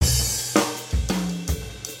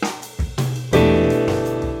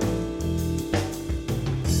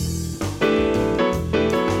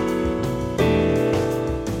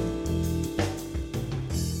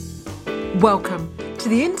Welcome to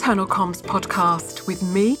the Internal Comms podcast with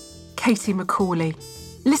me, Katie McCauley.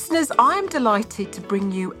 Listeners, I am delighted to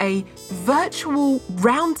bring you a virtual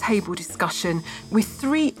roundtable discussion with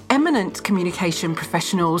three eminent communication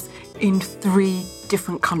professionals in three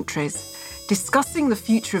different countries, discussing the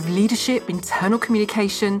future of leadership, internal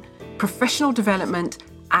communication, professional development,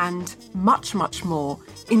 and much, much more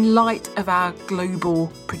in light of our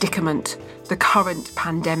global predicament, the current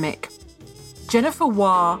pandemic. Jennifer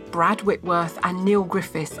Wah, Brad Whitworth, and Neil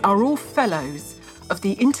Griffiths are all fellows of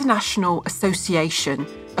the International Association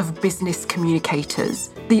of Business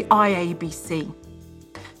Communicators, the IABC.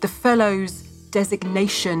 The Fellows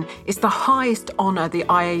designation is the highest honour the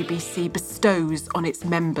IABC bestows on its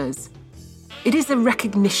members. It is a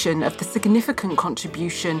recognition of the significant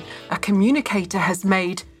contribution a communicator has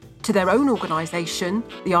made to their own organisation,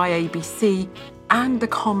 the IABC, and the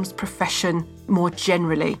comms profession more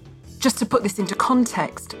generally. Just to put this into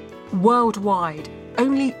context, worldwide,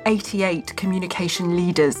 only 88 communication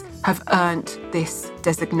leaders have earned this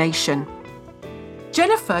designation.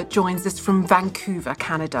 Jennifer joins us from Vancouver,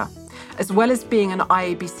 Canada. As well as being an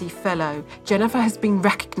IABC Fellow, Jennifer has been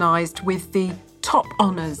recognised with the top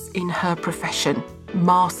honours in her profession,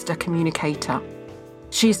 Master Communicator.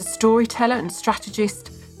 She is a storyteller and strategist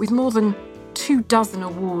with more than 24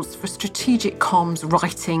 awards for strategic comms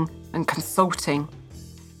writing and consulting.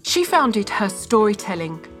 She founded her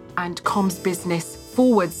storytelling and comms business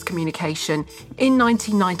Forwards Communication in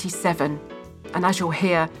 1997. And as you'll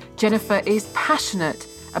hear, Jennifer is passionate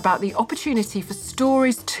about the opportunity for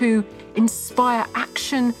stories to inspire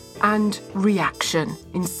action and reaction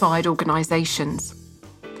inside organisations.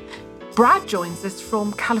 Brad joins us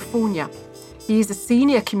from California. He is a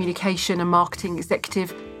senior communication and marketing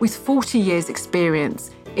executive with 40 years experience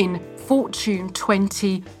in Fortune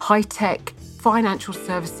 20 high-tech financial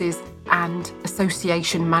services and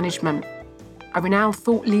association management. A renowned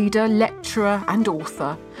thought leader, lecturer and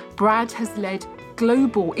author, Brad has led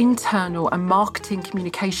global internal and marketing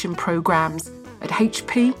communication programs at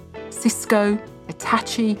HP, Cisco,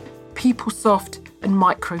 Hitachi, PeopleSoft and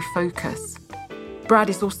Micro Focus.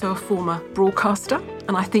 Brad is also a former broadcaster,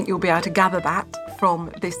 and I think you'll be able to gather that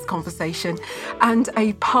from this conversation, and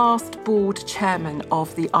a past board chairman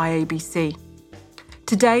of the IABC.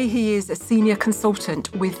 Today, he is a senior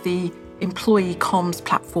consultant with the employee comms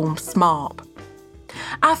platform SMARP.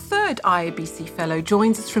 Our third IABC Fellow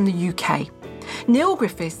joins us from the UK. Neil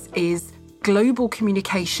Griffiths is Global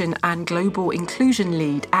Communication and Global Inclusion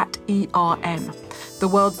Lead at ERM, the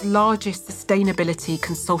world's largest sustainability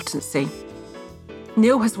consultancy.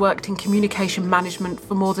 Neil has worked in communication management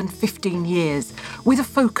for more than 15 years, with a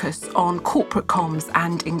focus on corporate comms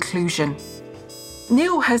and inclusion.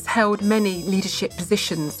 Neil has held many leadership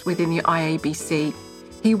positions within the IABC.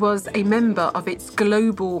 He was a member of its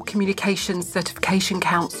Global Communications Certification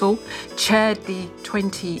Council, chaired the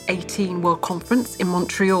 2018 World Conference in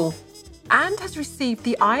Montreal, and has received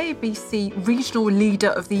the IABC Regional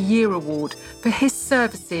Leader of the Year Award for his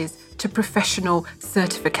services to professional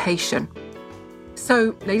certification.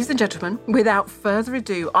 So, ladies and gentlemen, without further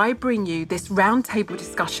ado, I bring you this roundtable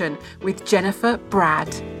discussion with Jennifer,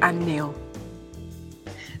 Brad, and Neil.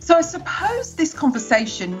 So I suppose this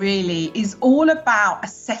conversation really is all about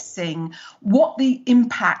assessing what the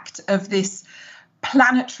impact of this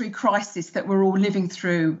planetary crisis that we're all living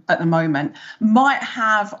through at the moment might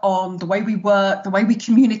have on the way we work, the way we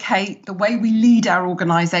communicate, the way we lead our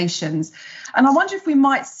organisations. And I wonder if we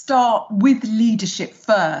might start with leadership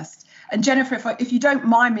first. And Jennifer, if you don't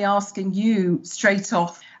mind me asking you straight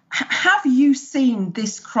off, have you seen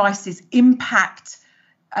this crisis impact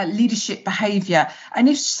leadership behaviour? And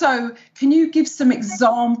if so, can you give some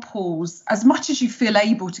examples, as much as you feel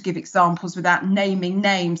able to give examples without naming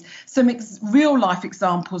names, some real life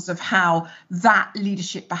examples of how that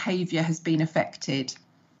leadership behaviour has been affected?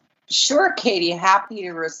 Sure, Katie, happy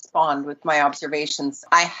to respond with my observations.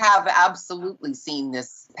 I have absolutely seen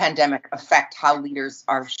this pandemic affect how leaders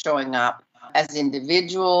are showing up as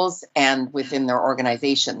individuals and within their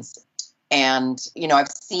organizations. And, I've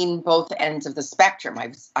seen both ends of the spectrum.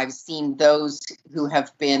 I've seen those who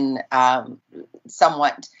have been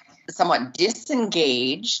somewhat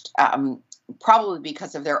disengaged, probably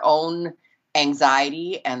because of their own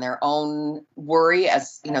anxiety and their own worry.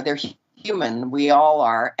 As they're human, we all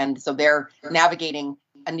are, and so they're navigating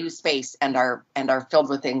a new space and are filled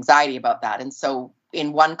with anxiety about that. And so,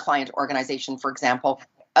 in one client organization, for example,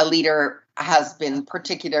 a leader has been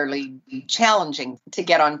particularly challenging to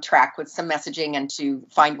get on track with some messaging and to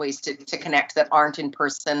find ways to connect that aren't in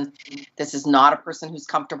person. This is not a person who's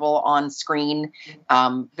comfortable on screen,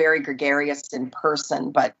 very gregarious in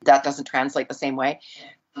person, but that doesn't translate the same way.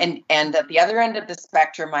 And at the other end of the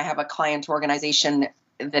spectrum, I have a client organization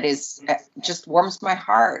that is just warms my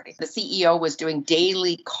heart. The CEO was doing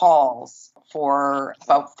daily calls for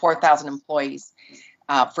about 4,000 employees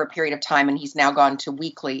for a period of time, and he's now gone to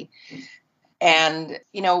weekly. And,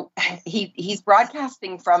 you know, he's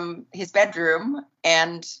broadcasting from his bedroom,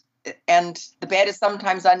 and the bed is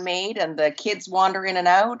sometimes unmade, and the kids wander in and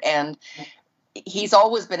out. And he's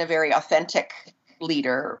always been a very authentic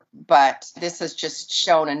leader, but this has just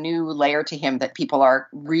shown a new layer to him that people are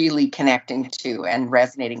really connecting to and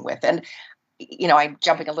resonating with. And, you know, I'm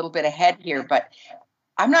jumping a little bit ahead here, but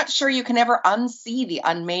I'm not sure you can ever unsee the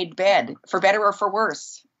unmade bed, for better or for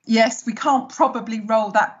worse. Yes, we can't probably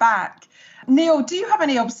roll that back. Neil, do you have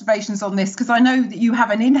any observations on this? Because I know that you have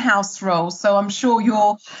an in-house role, so I'm sure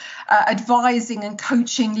you're advising and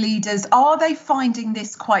coaching leaders. Are they finding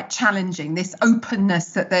this quite challenging, this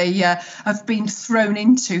openness that they have been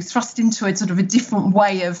thrust into a sort of a different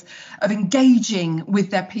way of engaging with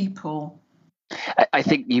their people? I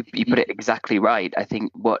think you put it exactly right. I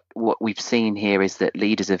think what we've seen here is that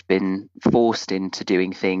leaders have been forced into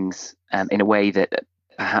doing things in a way that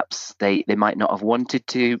perhaps they might not have wanted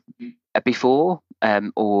to before,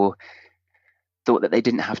 or thought that they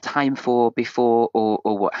didn't have time for before, or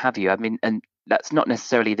what have you. I mean, and that's not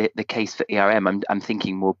necessarily the case for ERM. I'm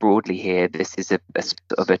thinking more broadly here. This is a sort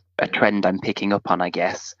of a trend I'm picking up on, I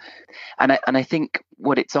guess. And I think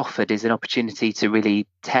what it's offered is an opportunity to really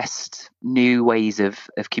test new ways of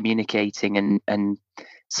communicating, and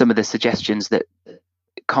some of the suggestions that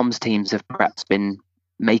comms teams have perhaps been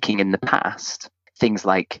making in the past. Things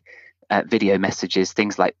like video messages,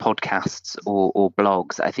 things like podcasts or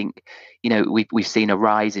blogs. I think, you know, we've seen a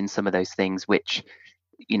rise in some of those things, which,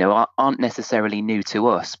 you know, aren't necessarily new to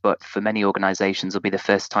us, but for many organizations will be the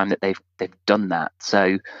first time that they've done that.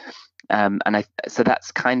 So so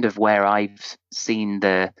that's kind of where I've seen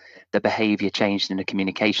the behavior changed in a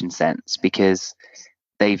communication sense, because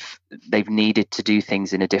they've needed to do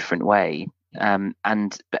things in a different way. And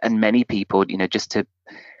many people, you know, just to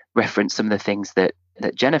reference some of the things that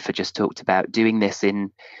Jennifer just talked about, doing this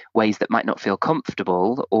in ways that might not feel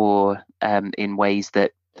comfortable, or in ways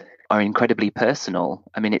that are incredibly personal.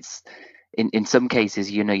 I mean, it's in some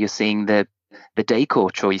cases, you know, you're seeing the decor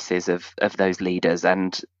choices of those leaders,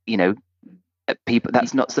 and, you know, people,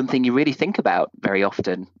 that's not something you really think about very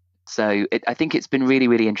often. So I think it's been really,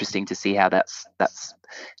 really interesting to see how that's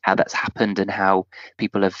happened, and how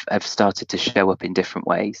people have started to show up in different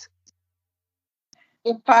ways.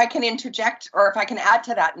 If I can interject, or if I can add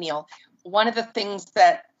to that, Neil, one of the things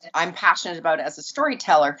that I'm passionate about as a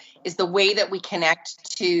storyteller is the way that we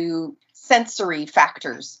connect to sensory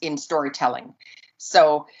factors in storytelling.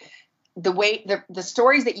 So the way the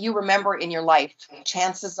stories that you remember in your life,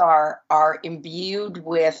 chances are imbued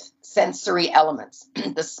with sensory elements.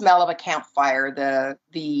 The smell of a campfire,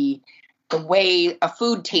 the way a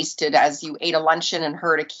food tasted as you ate a luncheon and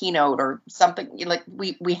heard a keynote or something. Like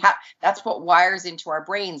we have, that's what wires into our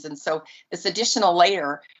brains. And so this additional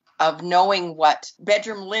layer of knowing what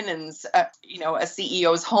bedroom linens, you know, a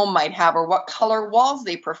CEO's home might have, or what color walls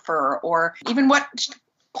they prefer, or even what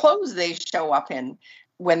clothes they show up in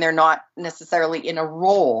when they're not necessarily in a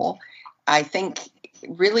role, I think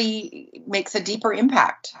really makes a deeper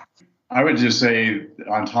impact. I would just say,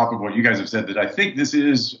 on top of what you guys have said, that I think this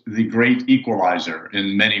is the great equalizer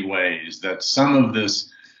in many ways, that some of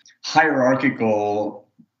this hierarchical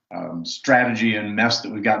strategy and mess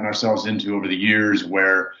that we've gotten ourselves into over the years,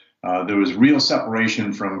 where there was real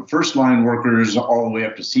separation from first line workers all the way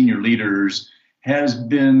up to senior leaders, has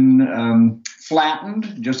been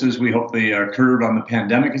flattened, just as we hope the curve on the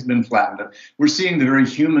pandemic has been flattened. We're seeing the very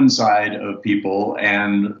human side of people,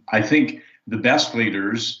 and I think the best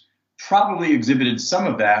leaders probably exhibited some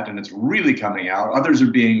of that, and it's really coming out. Others are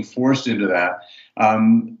being forced into that.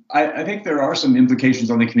 I think there are some implications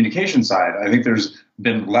on the communication side. I think there's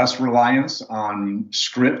been less reliance on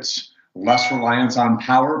scripts, less reliance on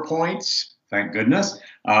PowerPoints, thank goodness,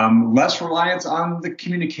 less reliance on the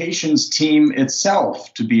communications team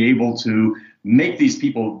itself to be able to make these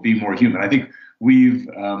people be more human. I think we've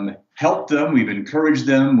helped them, we've encouraged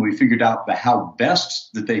them, we figured out how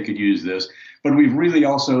best that they could use this, but we've really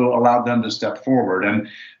also allowed them to step forward. And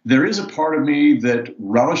there is a part of me that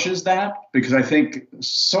relishes that, because I think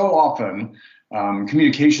so often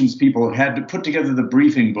communications people have had to put together the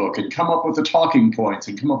briefing book and come up with the talking points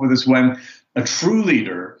and come up with this, when a true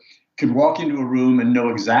leader could walk into a room and know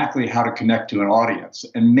exactly how to connect to an audience.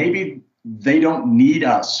 And maybe they don't need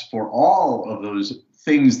us for all of those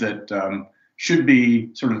things that should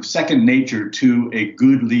be sort of second nature to a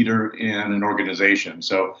good leader in an organization.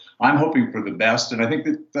 So I'm hoping for the best. And I think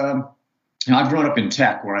that I've grown up in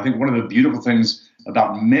tech, where I think one of the beautiful things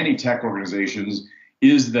about many tech organizations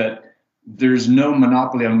is that there's no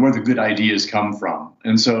monopoly on where the good ideas come from.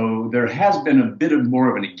 And so there has been a bit of more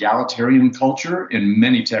of an egalitarian culture in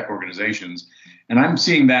many tech organizations. And I'm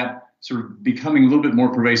seeing that sort of becoming a little bit more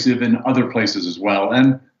pervasive in other places as well.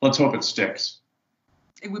 And let's hope it sticks.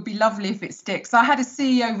 It would be lovely if it sticks. I had a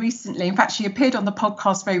CEO recently, in fact, she appeared on the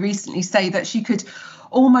podcast very recently, say that she could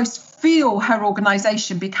almost feel her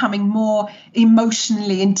organization becoming more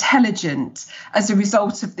emotionally intelligent as a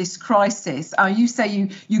result of this crisis. You say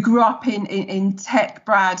you grew up in tech,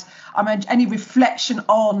 Brad. I mean, any reflection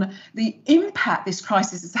on the impact this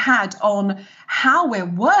crisis has had on how we're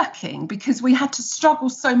working? Because we had to struggle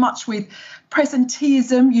so much with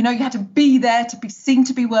presenteeism. You had to be there to be seen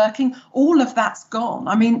to be working. All of that's gone.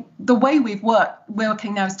 I mean, the way we've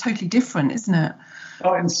working now is totally different, isn't it?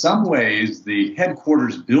 Well, in some ways, the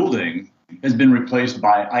headquarters building has been replaced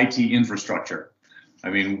by IT infrastructure. I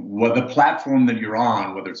mean, what the platform that you're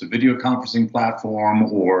on, whether it's a video conferencing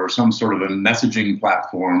platform or some sort of a messaging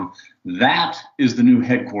platform, that is the new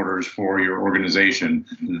headquarters for your organization.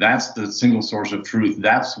 That's the single source of truth.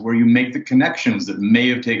 That's where you make the connections that may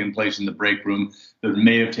have taken place in the break room, that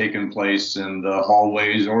may have taken place in the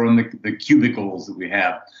hallways or in the cubicles that we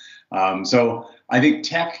have. So I think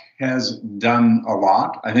tech has done a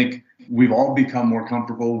lot. I think we've all become more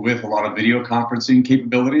comfortable with a lot of video conferencing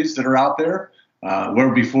capabilities that are out there, where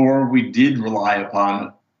before we did rely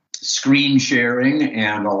upon screen sharing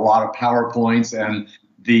and a lot of PowerPoints, and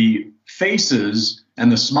the faces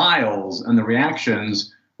and the smiles and the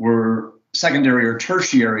reactions were secondary or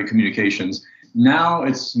tertiary communications. Now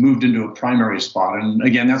it's moved into a primary spot. And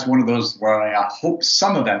again, that's one of those where I hope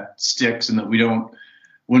some of that sticks and that we don't,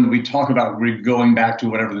 when we talk about going back to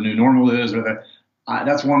whatever the new normal is, or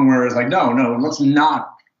that's one where it's like, no, let's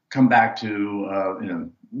not come back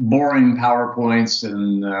to boring PowerPoints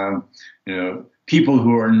and people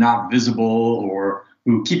who are not visible or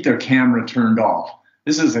who keep their camera turned off.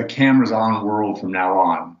 This is a cameras on world from now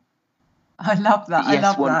on. I love that. Yes, I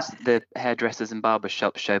love once that. the hairdressers and barber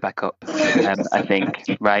shops show back up, I think,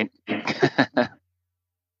 right?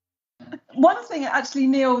 One thing, actually,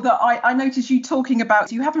 Neil, that I noticed you talking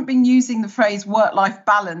about, you haven't been using the phrase work-life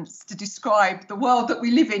balance to describe the world that we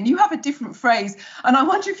live in. You have a different phrase. And I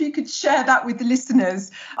wonder if you could share that with the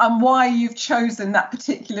listeners and why you've chosen that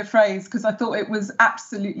particular phrase, because I thought it was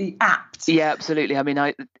absolutely apt. Yeah, absolutely. I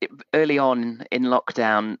mean, early on in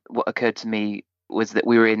lockdown, what occurred to me was that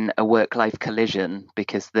we were in a work-life collision,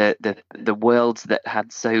 because the worlds that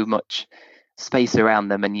had so much space around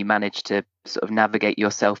them and you managed to sort of navigate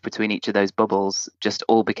yourself between each of those bubbles just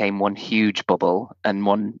all became one huge bubble and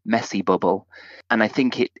one messy bubble. And I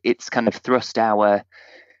think it's kind of thrust the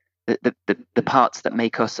parts that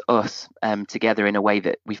make us together in a way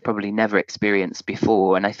that we've probably never experienced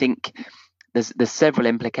before. And I think there's several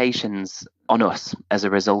implications on us as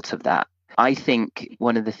a result of that. I think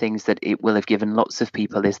one of the things that it will have given lots of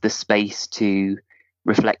people is the space to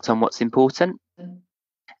reflect on what's important.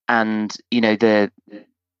 And,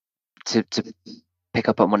 to pick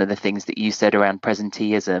up on one of the things that you said around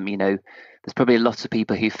presenteeism, there's probably a lot of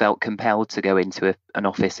people who felt compelled to go into an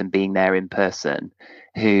office and being there in person,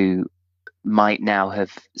 who might now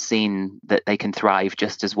have seen that they can thrive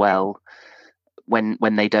just as well when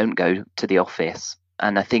they don't go to the office.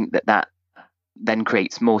 And I think that then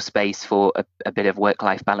creates more space for a bit of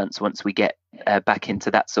work-life balance once we get back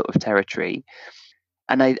into that sort of territory.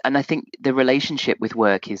 And I think the relationship with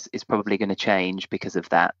work is probably going to change because of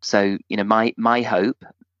that. So, my hope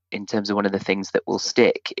in terms of one of the things that will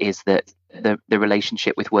stick is that the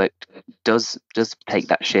relationship with work does take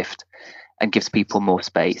that shift and gives people more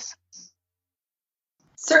space.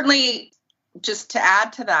 Certainly, just to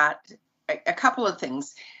add to that, a couple of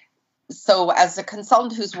things. So as a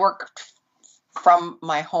consultant who's worked from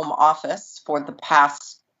my home office for the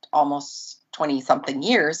past almost 20-something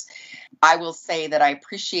years, I will say that I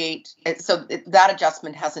appreciate it. So that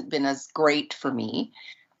adjustment hasn't been as great for me.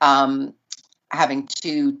 Having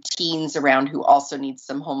two teens around who also need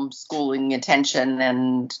some homeschooling attention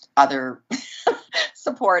and other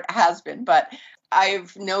support has been. But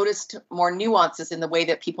I've noticed more nuances in the way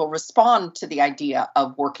that people respond to the idea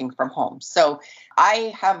of working from home. So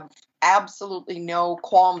I have absolutely no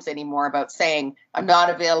qualms anymore about saying I'm not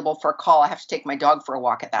available for a call. I have to take my dog for a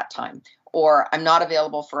walk at that time. Or I'm not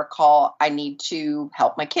available for a call. I need to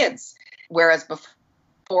help my kids. Whereas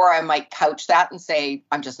before I might couch that and say,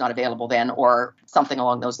 I'm just not available then, or something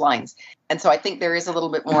along those lines. And so I think there is a little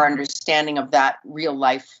bit more understanding of that real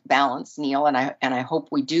life balance, Neil, and I hope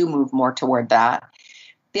we do move more toward that.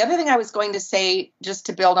 The other thing I was going to say, just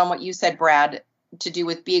to build on what you said, Brad, to do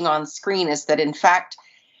with being on screen is that, in fact,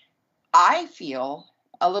 I feel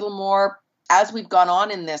a little more, as we've gone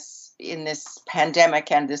on in this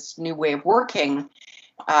pandemic and this new way of working,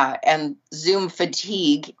 and Zoom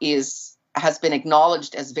fatigue has been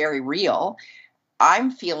acknowledged as very real.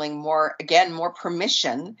 I'm feeling more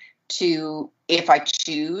permission to, if I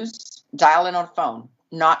choose, dial in on a phone,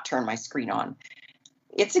 not turn my screen on.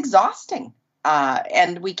 It's exhausting,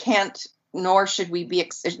 and we can't, nor should we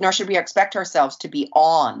expect ourselves to be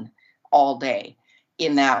on all day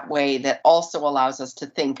in that way that also allows us to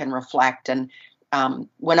think and reflect. And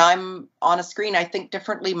when I'm on a screen, I think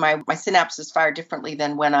differently. My synapses fire differently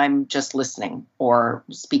than when I'm just listening or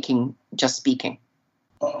speaking.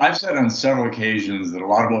 I've said on several occasions that a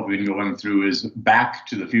lot of what we've been going through is back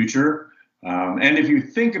to the future. And if you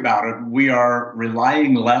think about it, we are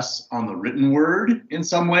relying less on the written word in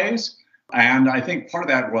some ways. And I think part of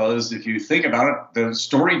that was, if you think about it, the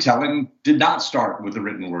storytelling did not start with the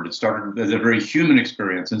written word. It started as a very human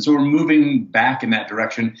experience. And so we're moving back in that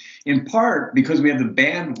direction, in part because we have the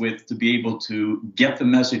bandwidth to be able to get the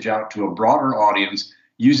message out to a broader audience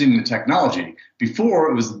using the technology. Before,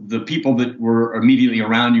 it was the people that were immediately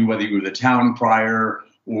around you, whether you were the town crier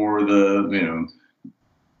or the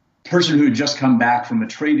person who had just come back from a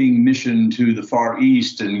trading mission to the Far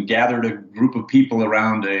East and gathered a group of people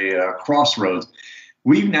around a crossroads.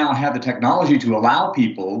 We now have the technology to allow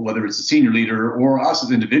people, whether it's a senior leader or us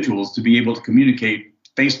as individuals, to be able to communicate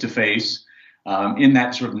face-to-face in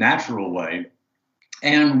that sort of natural way.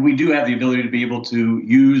 And we do have the ability to be able to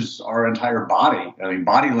use our entire body. I mean,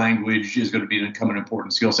 body language is going to become an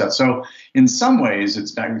important skill set. So in some ways,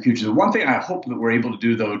 it's back in the future. The one thing I hope that we're able to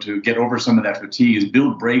do, though, to get over some of that fatigue is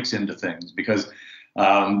build breaks into things. Because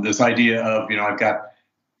this idea of, I've got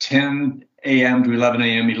 10 a.m. to 11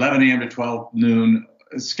 a.m., 11 a.m. to 12 noon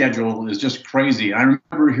schedule is just crazy. I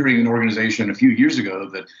remember hearing an organization a few years ago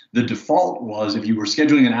that the default was, if you were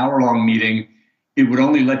scheduling an hour-long meeting, it would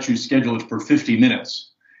only let you schedule it for 50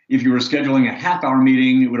 minutes. If you were scheduling a half-hour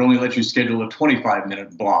meeting, it would only let you schedule a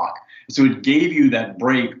 25-minute block. So it gave you that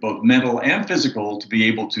break, both mental and physical, to be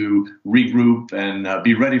able to regroup and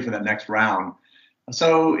be ready for that next round.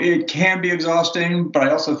 So it can be exhausting, but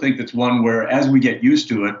I also think it's one where, as we get used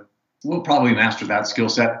to it, we'll probably master that skill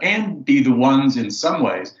set and be the ones, in some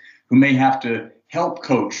ways, who may have to help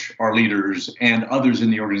coach our leaders and others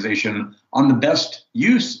in the organization on the best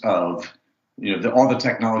use of all the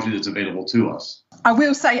technology that's available to us. I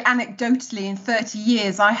will say, anecdotally, in 30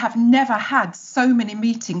 years, I have never had so many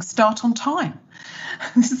meetings start on time.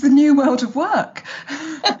 This is the new world of work.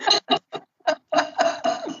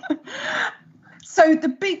 So the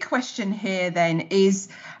big question here then is,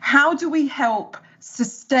 how do we help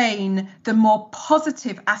sustain the more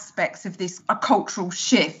positive aspects of this cultural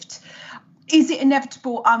shift? Is it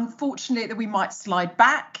inevitable, unfortunately, that we might slide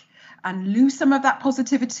back and lose some of that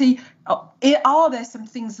positivity? Are there some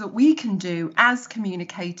things that we can do as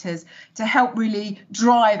communicators to help really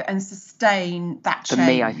drive and sustain that change? For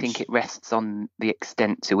me, I think it rests on the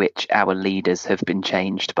extent to which our leaders have been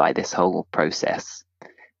changed by this whole process.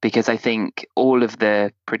 Because I think all of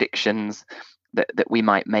the predictions that we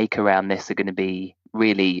might make around this are going to be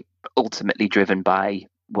really ultimately driven by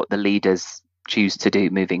what the leaders choose to do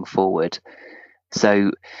moving forward. So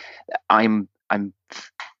I'm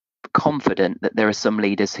confident that there are some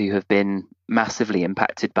leaders who have been massively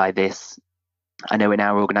impacted by this. I know in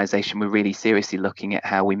our organisation we're really seriously looking at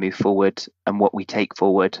how we move forward and what we take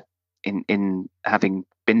forward in having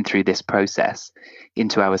been through this process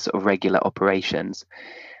into our sort of regular operations.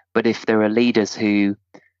 But if there are leaders who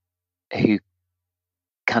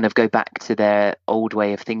kind of go back to their old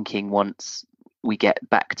way of thinking once we get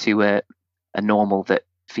back to a normal that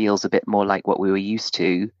feels a bit more like what we were used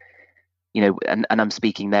to, and I'm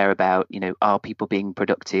speaking there about, are people being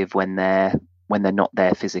productive when they're not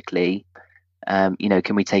there physically?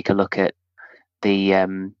 Can we take a look at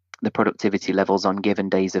the productivity levels on given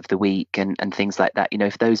days of the week and things like that?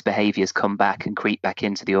 If those behaviors come back and creep back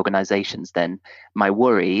into the organizations, then my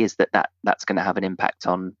worry is that's going to have an impact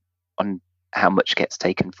on how much gets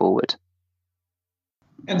taken forward.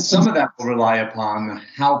 And some of that will rely upon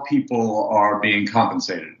how people are being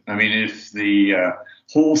compensated. I mean, if the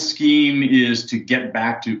whole scheme is to get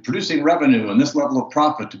back to producing revenue and this level of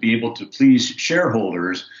profit to be able to please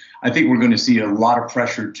shareholders, I think we're going to see a lot of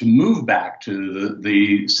pressure to move back to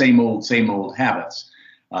the same old habits.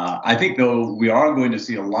 I think, though, we are going to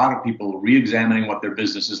see a lot of people re-examining what their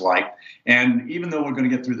business is like. And even though we're going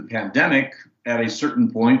to get through the pandemic, at a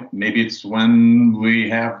certain point, maybe it's when we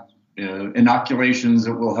have inoculations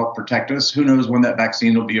that will help protect us. Who knows when that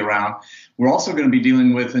vaccine will be around. We're also going to be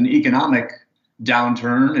dealing with an economic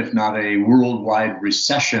downturn, if not a worldwide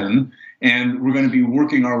recession. And we're going to be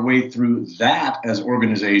working our way through that as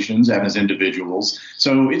organizations and as individuals.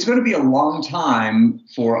 So it's going to be a long time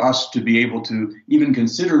for us to be able to even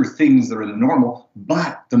consider things that are the normal,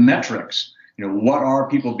 but the metrics, what are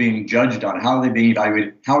people being judged on? How are they being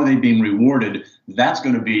evaluated? How are they being rewarded? That's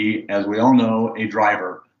going to be, as we all know, a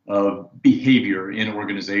driver of behavior in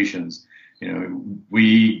organizations.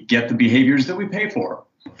 We get the behaviors that we pay for.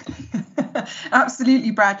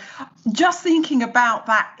 Absolutely, Brad. Just thinking about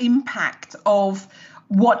that impact of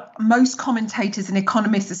what most commentators and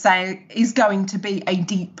economists are saying is going to be a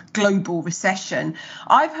deep global recession.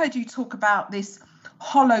 I've heard you talk about this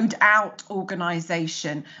hollowed out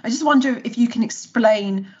organization. I just wonder if you can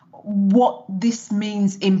explain what this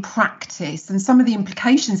means in practice and some of the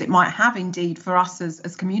implications it might have indeed for us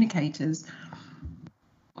as communicators.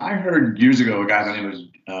 I heard years ago a guy by the name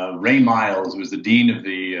of Ray Miles, who was the dean of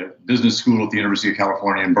the business school at the University of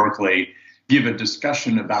California in Berkeley, give a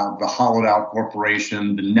discussion about the hollowed out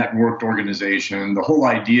corporation, the networked organization. The whole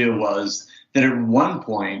idea was that at one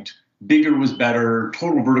point, bigger was better,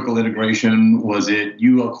 total vertical integration was it.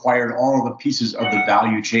 You acquired all the pieces of the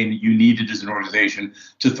value chain that you needed as an organization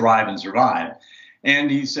to thrive and survive. And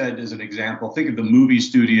he said, as an example, think of the movie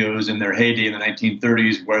studios in their heyday in the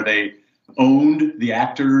 1930s, where they owned the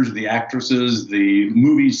actors, the actresses, the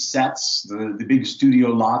movie sets, the big studio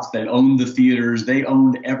lots. They owned the theaters. They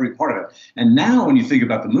owned every part of it. And now when you think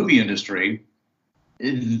about the movie industry,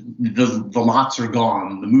 the lots are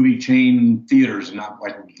gone. The movie chain theaters, not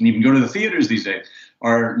like you can even go to the theaters these days,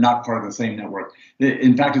 are not part of the same network.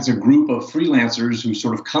 In fact, it's a group of freelancers who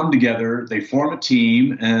sort of come together, they form a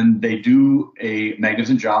team, and they do a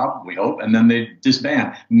magnificent job, we hope, and then they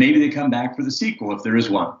disband. Maybe they come back for the sequel if there is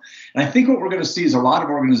one. And I think what we're going to see is a lot of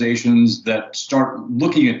organizations that start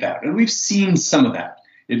looking at that. And we've seen some of that.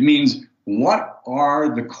 It means, what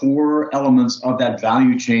are the core elements of that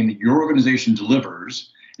value chain that your organization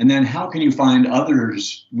delivers? And then how can you find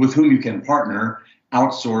others with whom you can partner,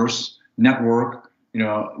 outsource, network?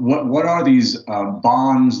 What are these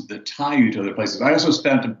bonds that tie you to other places? I also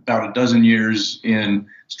spent about a dozen years in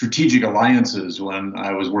strategic alliances when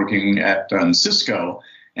I was working at Cisco,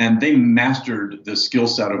 and they mastered the skill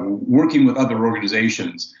set of working with other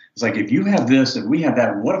organizations. It's like, if you have this and we have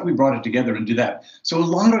that, what if we brought it together and do that? So a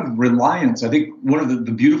lot of reliance. I think one of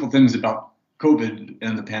the beautiful things about COVID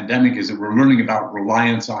and the pandemic is that we're learning about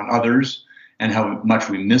reliance on others and how much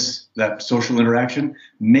we miss that social interaction.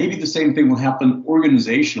 Maybe the same thing will happen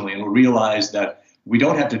organizationally, and we'll realize that we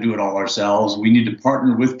don't have to do it all ourselves. We need to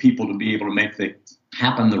partner with people to be able to make things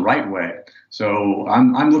happen the right way. So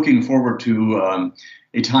I'm looking forward to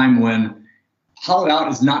a time when hollowed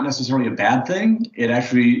out is not necessarily a bad thing. It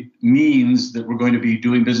actually means that we're going to be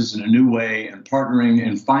doing business in a new way and partnering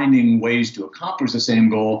and finding ways to accomplish the same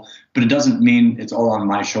goal, but it doesn't mean it's all on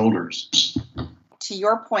my shoulders. To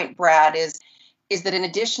your point, Brad, is that in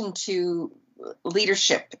addition to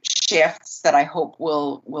leadership shifts that I hope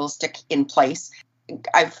will stick in place,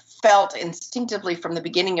 I've felt instinctively from the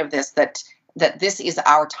beginning of this that this is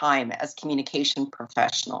our time as communication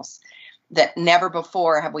professionals, that never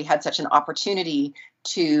before have we had such an opportunity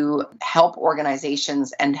to help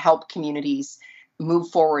organizations and help communities move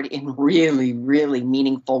forward in really, really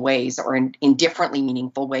meaningful ways, or in differently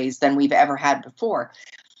meaningful ways than we've ever had before.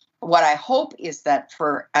 What I hope is that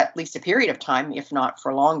for at least a period of time, if not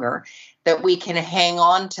for longer, that we can hang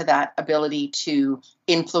on to that ability to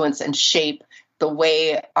influence and shape the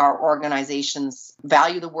way our organizations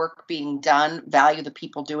value the work being done, value the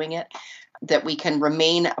people doing it, that we can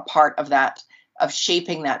remain a part of that, of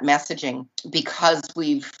shaping that messaging, because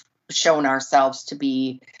we've shown ourselves to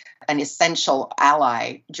be an essential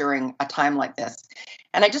ally during a time like this.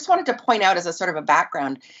 And I just wanted to point out, as a sort of a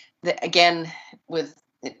background, that again, with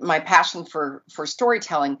my passion for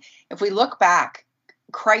storytelling, if we look back,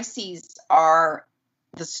 crises are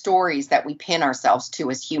the stories that we pin ourselves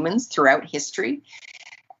to as humans throughout history.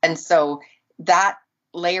 And so that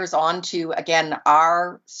layers on to, again,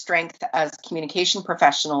 our strength as communication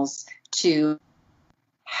professionals to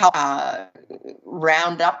help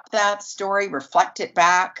round up that story, reflect it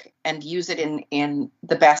back, and use it in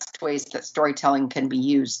the best ways that storytelling can be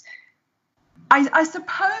used. I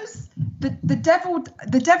suppose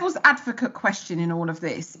the devil's advocate question in all of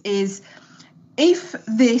this is, if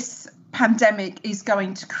this pandemic is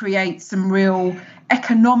going to create some real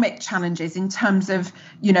economic challenges in terms of,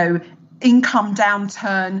 income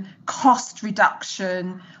downturn, cost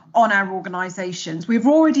reduction on our organisations. We're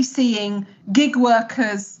already seeing gig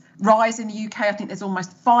workers rise in the UK. I think there's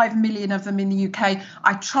almost 5 million of them in the UK.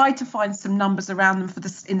 I tried to find some numbers around them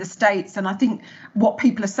in the States, and I think what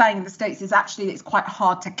people are saying in the States is actually it's quite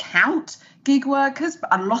hard to count gig workers,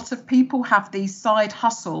 but a lot of people have these side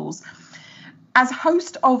hustles. As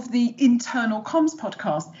host of the Internal Comms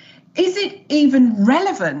podcast, is it even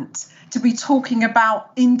relevant to be talking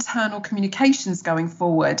about internal communications going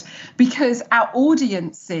forward? Because our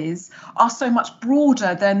audiences are so much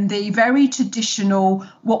broader than the very traditional,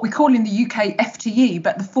 what we call in the UK FTE,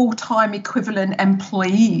 but the full-time equivalent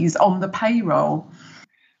employees on the payroll.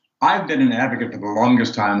 I've been an advocate for the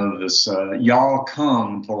longest time of this y'all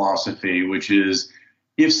come philosophy, which is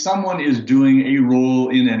if someone is doing a role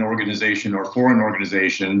in an organization or for an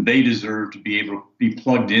organization, they deserve to be able to be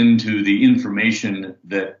plugged into the information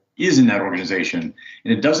that is in that organization.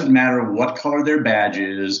 And it doesn't matter what color their badge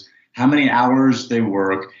is, how many hours they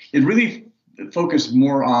work. It really focused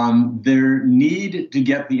more on their need to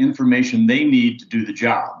get the information they need to do the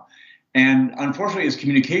job. And unfortunately, as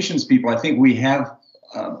communications people, I think we have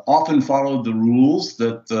often followed the rules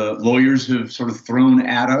that the lawyers have sort of thrown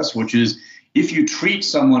at us, which is if you treat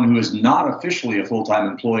someone who is not officially a full-time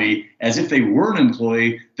employee as if they were an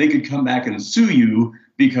employee, they could come back and sue you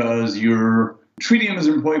because you're treating them as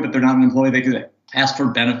an employee, but they're not an employee. They could ask for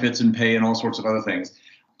benefits and pay and all sorts of other things.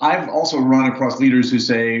 I've also run across leaders who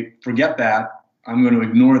say, forget that. I'm going to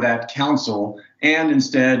ignore that counsel and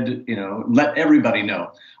instead, let everybody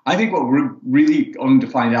know. I think what we're really going to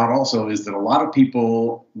find out also is that a lot of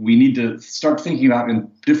people we need to start thinking about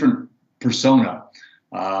in different persona.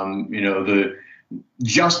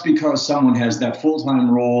 Just because someone has that full-time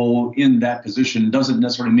role in that position doesn't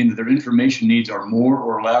necessarily mean that their information needs are more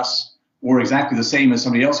or less or exactly the same as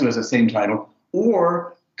somebody else who has the same title,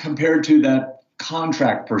 or compared to that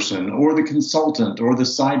contract person or the consultant or the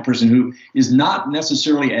side person who is not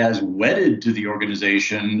necessarily as wedded to the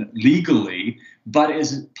organization legally, but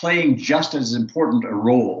is playing just as important a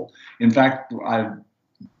role. In fact, I've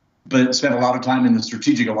spent a lot of time in the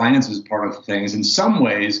strategic alliances part of things. In some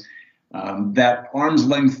ways, that arm's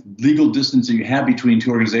length legal distance that you have between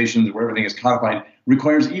two organizations where everything is codified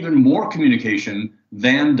requires even more communication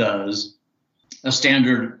than does a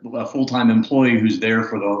standard full-time employee who's there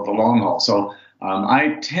for the long haul. So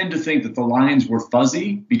I tend to think that the lines were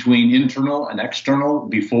fuzzy between internal and external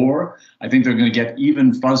before. I think they're going to get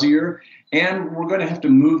even fuzzier. And we're going to have to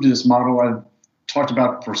move to this model I've talked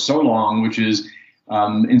about for so long, which is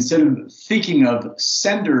instead of thinking of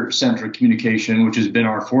sender-centric communication, which has been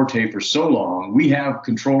our forte for so long, we have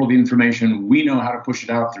control of the information. We know how to push it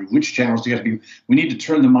out through which channels to get to people. We need to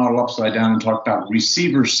turn the model upside down and talk about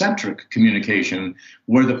receiver-centric communication,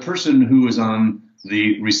 where the person who is on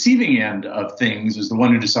the receiving end of things is the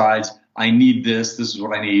one who decides, I need this, this is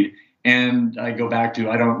what I need. And I go back to,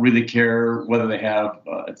 I don't really care whether they have,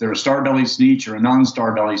 if they're a star-belly sneetch or a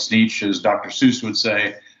non-star-belly sneetch, as Dr. Seuss would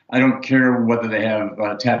say. I don't care whether they have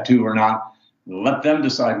a tattoo or not. Let them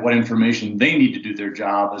decide what information they need to do their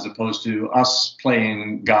job, as opposed to us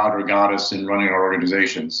playing God or goddess and running our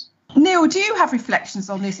organizations. Neil, do you have reflections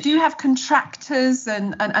on this? Do you have contractors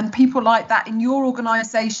and people like that in your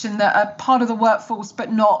organisation that are part of the workforce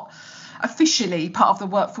but not officially part of the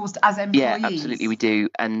workforse as employees? Yeah, absolutely, we do.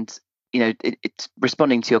 And, it's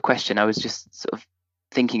responding to your question. I was just sort of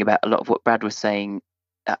thinking about a lot of what Brad was saying.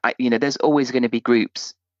 There's always going to be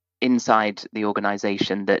groups inside the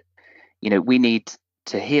organisation that, we need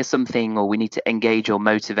to hear something, or we need to engage or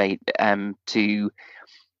motivate to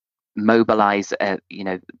mobilise,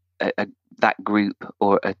 that group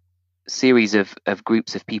or a series of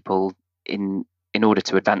groups of people in order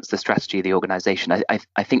to advance the strategy of the organisation.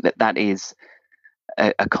 I think that is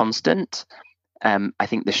a constant. I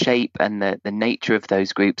think the shape and the nature of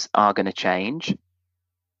those groups are going to change.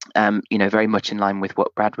 Very much in line with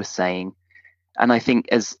what Brad was saying. And I think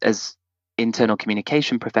as internal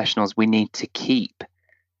communication professionals, we need to keep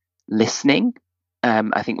listening.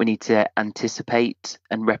 I think we need to anticipate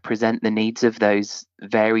and represent the needs of those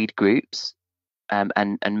varied groups,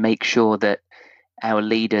 and make sure that our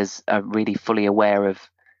leaders are really fully aware of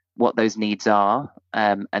what those needs are,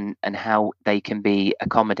 and how they can be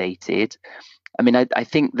accommodated. I mean, I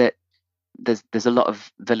think that there's a lot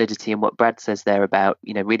of validity in what Brad says there about,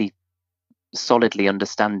 really solidly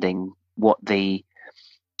understanding what the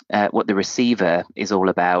receiver is all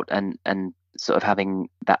about, and sort of having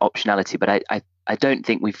that optionality. But I don't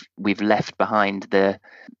think we've left behind the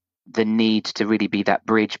need to really be that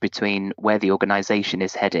bridge between where the organization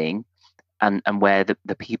is heading and where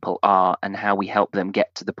the people are, and how we help them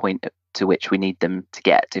get to the point to which we need them to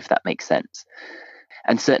get, if that makes sense.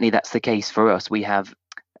 And certainly that's the case for us. We have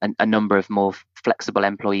a number of more flexible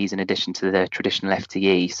employees in addition to the traditional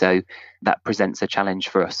FTE. So that presents a challenge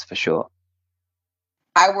for us for sure.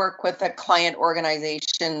 I work with a client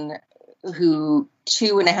organization who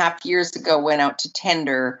 2.5 years ago went out to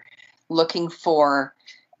tender looking for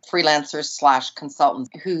freelancers / consultants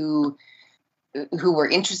who were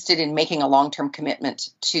interested in making a long-term commitment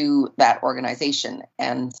to that organization.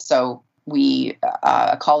 And so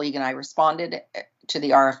a colleague and I responded to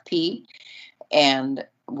the RFP and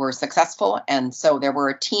were successful. And so there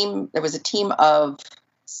was a team of,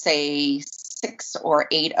 say, 6 or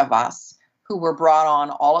 8 of us who were brought on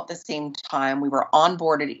all at the same time. We were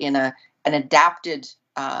onboarded in an adapted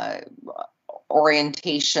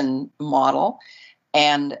orientation model.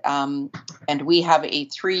 And we have a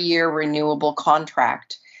 3-year renewable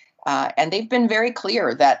contract. And they've been very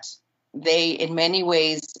clear that they, in many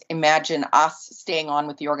ways, imagine us staying on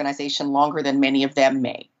with the organization longer than many of them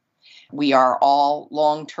may. We are all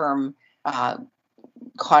long-term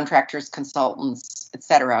contractors, consultants,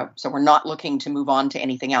 etc. So we're not looking to move on to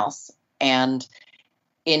anything else. And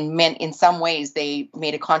in some ways, they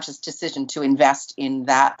made a conscious decision to invest in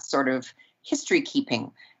that sort of history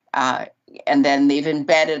keeping. And then they've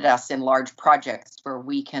embedded us in large projects where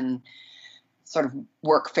we can sort of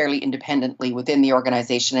work fairly independently within the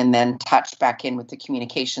organization and then touch back in with the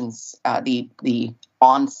communications, the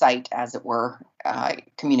on-site, as it were,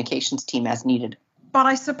 communications team as needed. But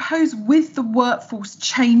I suppose with the workforce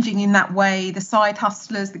changing in that way, the side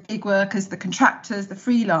hustlers, the gig workers, the contractors, the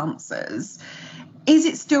freelancers, is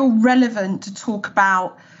it still relevant to talk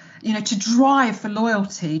about, to drive for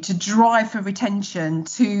loyalty, to drive for retention,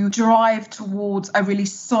 to drive towards a really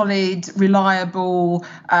solid, reliable,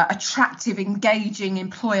 attractive, engaging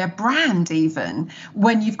employer brand, even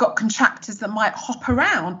when you've got contractors that might hop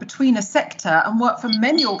around between a sector and work for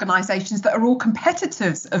many organisations that are all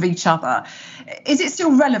competitors of each other? Is it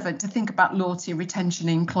still relevant to think about loyalty, retention,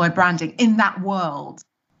 and employer branding in that world?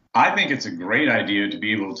 I think it's a great idea to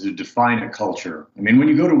be able to define a culture. I mean, when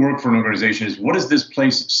you go to work for an organization, is what does this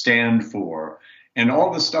place stand for? And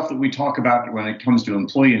all the stuff that we talk about when it comes to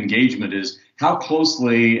employee engagement is how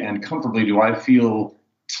closely and comfortably do I feel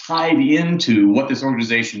tied into what this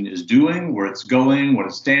organization is doing, where it's going, what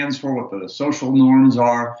it stands for, what the social norms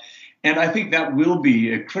are. And I think that will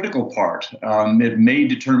be a critical part. It may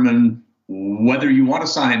determine whether you want to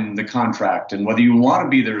sign the contract and whether you want to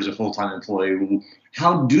be there as a full-time employee.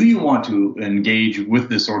 How do you want to engage with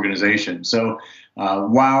this organization? So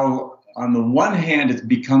while on the one hand, it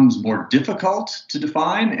becomes more difficult to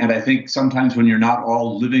define, and I think sometimes when you're not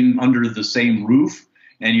all living under the same roof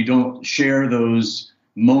and you don't share those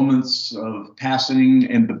moments of passing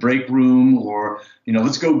in the break room or,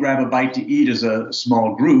 let's go grab a bite to eat as a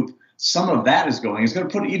small group, some of that is going to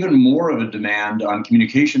put even more of a demand on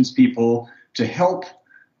communications people to help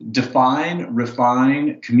define,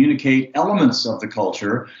 refine, communicate elements of the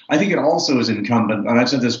culture. I think it also is incumbent, and I've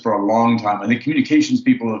said this for a long time, I think communications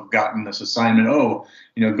people have gotten this assignment, go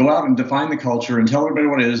out and define the culture and tell everybody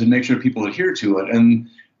what it is and make sure people adhere to it. And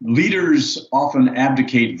leaders often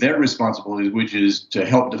abdicate their responsibilities, which is to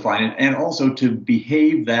help define it and also to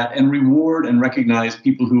behave that and reward and recognize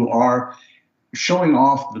people who are showing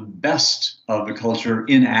off the best of the culture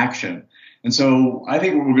in action. And so I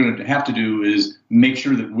think what we're going to have to do is make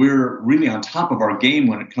sure that we're really on top of our game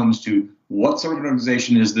when it comes to what sort of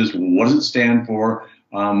organization is this? What does it stand for?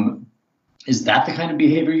 Is that the kind of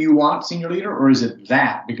behavior you want, senior leader, or is it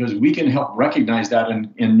that? Because we can help recognize that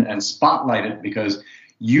and spotlight it, because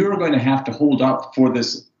you're going to have to hold up for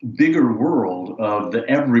this bigger world of the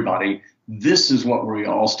everybody. This is what we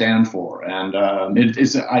all stand for. And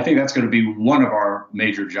I think that's going to be one of our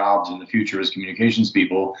major jobs in the future as communications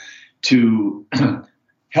people, to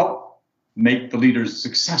help make the leaders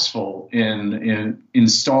successful in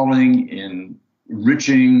installing,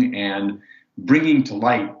 enriching, and bringing to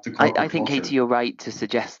light the corporate I think, culture. Katie, you're right to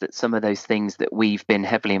suggest that some of those things that we've been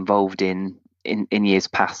heavily involved in years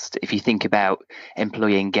past, if you think about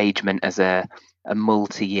employee engagement as a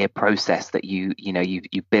multi-year process that you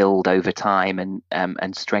build over time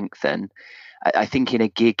and strengthen, I think in a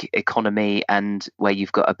gig economy and where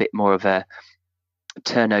you've got a bit more of a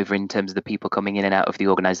turnover in terms of the people coming in and out of the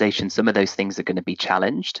organization, some of those things are going to be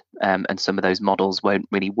challenged, and some of those models won't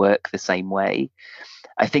really work the same way.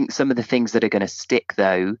 I think some of the things that are going to stick,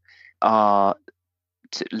 though, are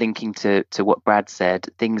linking to what Brad said,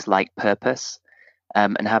 things like purpose,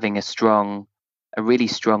 and having a really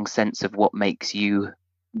strong sense of what makes you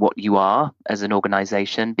what you are as an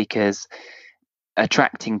organization, because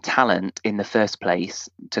attracting talent in the first place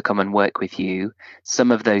to come and work with you,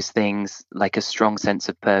 some of those things like a strong sense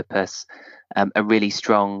of purpose, a really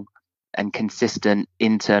strong and consistent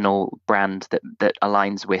internal brand that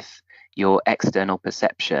aligns with your external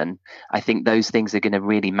perception, I think those things are going to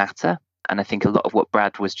really matter. And I think a lot of what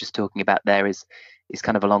Brad was just talking about there is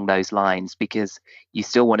kind of along those lines, because you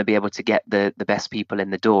still want to be able to get the best people in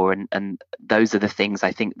the door. And those are the things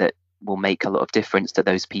I think that will make a lot of difference to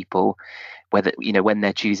those people, whether, when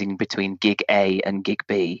they're choosing between gig A and gig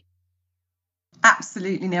B.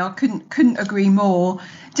 Absolutely, Neil. I couldn't agree more.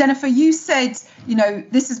 Jennifer, you said,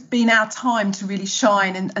 this has been our time to really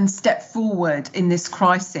shine and step forward in this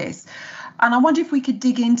crisis. And I wonder if we could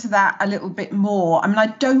dig into that a little bit more. I mean, I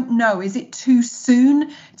don't know, is it too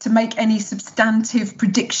soon to make any substantive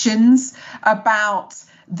predictions about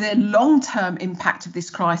the long-term impact of this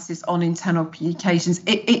crisis on internal communications?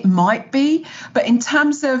 It might be, but in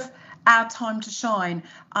terms of our time to shine,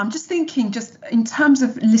 I'm just thinking, just in terms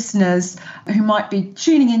of listeners who might be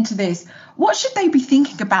tuning into this, what should they be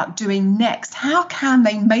thinking about doing next? How can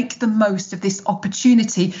they make the most of this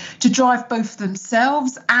opportunity to drive both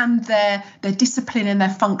themselves and their discipline and their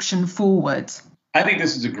function forward? I think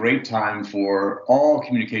this is a great time for all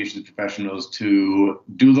communications professionals to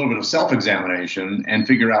do a little bit of self-examination and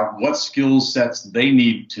figure out what skill sets they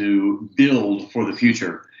need to build for the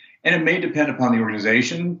future. And it may depend upon the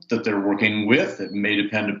organization that they're working with. It may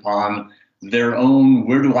depend upon their own,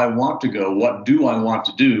 where do I want to go? What do I want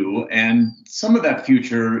to do? And some of that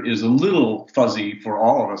future is a little fuzzy for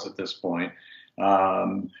all of us at this point.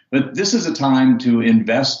 But this is a time to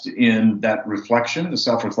invest in that reflection, the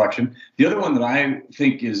self-reflection. The other one that I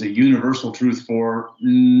think is a universal truth for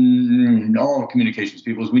all communications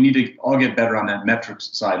people is we need to all get better on that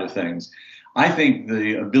metrics side of things. I think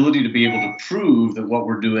the ability to be able to prove that what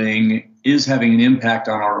we're doing is having an impact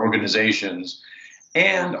on our organizations.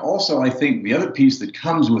 And also, I think the other piece that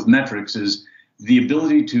comes with metrics is the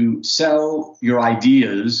ability to sell your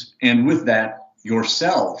ideas, and with that,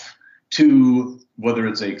 yourself, to whether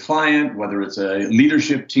it's a client, whether it's a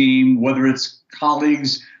leadership team, whether it's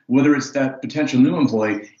colleagues, whether it's that potential new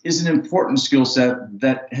employee, is an important skill set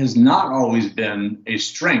that has not always been a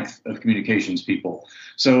strength of communications people.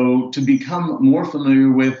 So to become more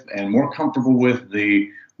familiar with and more comfortable with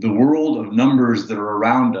the world of numbers that are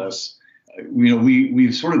around us,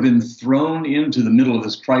 we've sort of been thrown into the middle of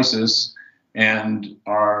this crisis, and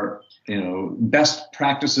our best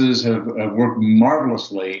practices have worked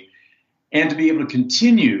marvelously. And to be able to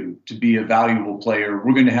continue to be a valuable player,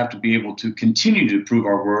 we're going to have to be able to continue to prove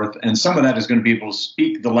our worth. And some of that is going to be able to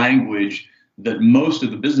speak the language that most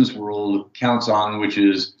of the business world counts on, which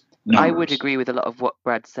is numbers. I would agree with a lot of what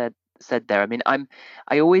Brad said there. I mean,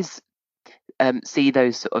 I always see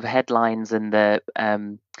those sort of headlines and the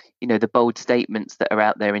bold statements that are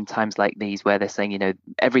out there in times like these, where they're saying,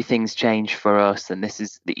 everything's changed for us, and this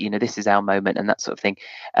is our moment, and that sort of thing.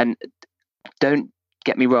 And don't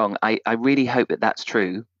get me wrong, I really hope that that's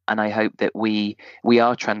true, and I hope that we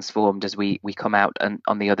are transformed as we come out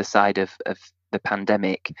on the other side of the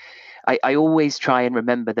pandemic. I always try and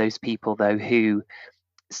remember those people, though, who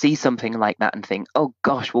see something like that and think, oh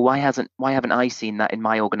gosh, well, why haven't I seen that in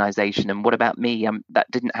my organization, and what about me? That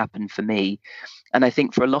didn't happen for me. And I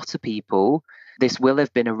think for a lot of people, this will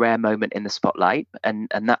have been a rare moment in the spotlight, and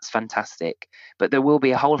that's fantastic. But there will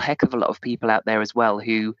be a whole heck of a lot of people out there as well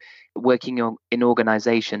who working in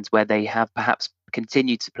organizations where they have perhaps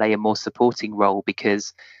continued to play a more supporting role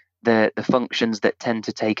because the functions that tend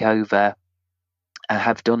to take over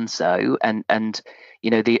have done so, and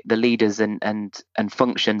the leaders and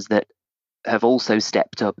functions that have also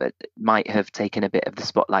stepped up might have taken a bit of the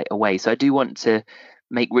spotlight away. So I do want to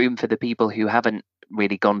make room for the people who haven't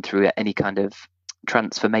really gone through any kind of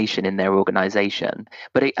transformation in their organization.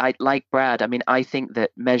 But I like Brad, I mean, I think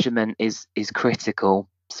that measurement is critical,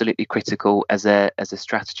 absolutely critical as a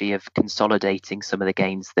strategy of consolidating some of the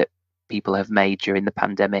gains that people have made during the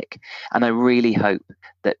pandemic. And I really hope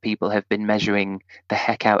that people have been measuring the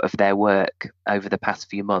heck out of their work over the past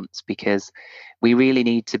few months, because we really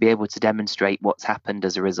need to be able to demonstrate what's happened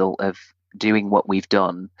as a result of doing what we've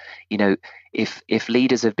done. If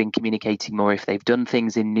leaders have been communicating more, if they've done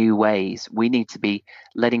things in new ways, we need to be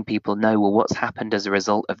letting people know, well, what's happened as a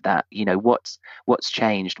result of that? What's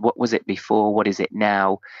changed? What was it before? What is it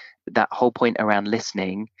now? That whole point around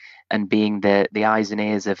listening and being the eyes and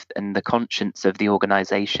ears of and the conscience of the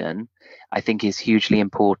organization, I think is hugely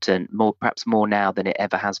important, perhaps more now than it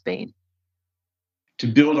ever has been. To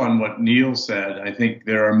build on what Neil said, I think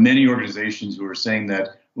there are many organizations who are saying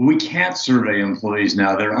that we can't survey employees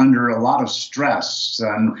now. They're under a lot of stress,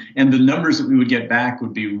 and the numbers that we would get back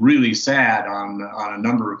would be really sad on a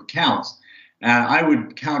number of accounts. And I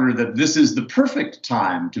would counter that this is the perfect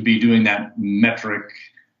time to be doing that metric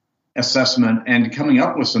assessment and coming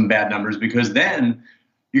up with some bad numbers, because then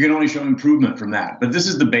you can only show improvement from that. But this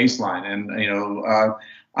is the baseline. And,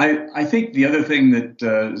 I think the other thing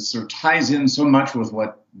that sort of ties in so much with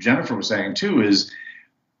what Jennifer was saying too is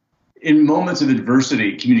in moments of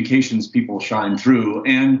adversity, communications people shine through.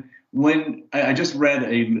 And when I just read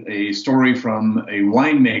a story from a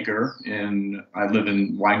winemaker I live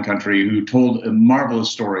in wine country, who told a marvelous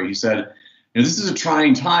story. He said, this is a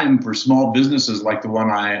trying time for small businesses like the one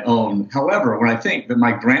I own. However, when I think that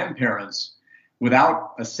my grandparents,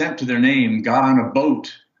 without a cent to their name, got on a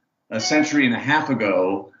boat a century and a half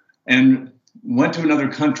ago and went to another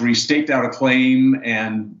country, staked out a claim,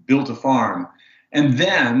 and built a farm. And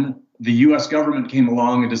then the U.S. government came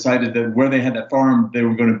along and decided that where they had that farm, they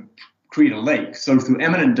were going to create a lake. So through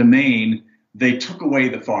eminent domain, they took away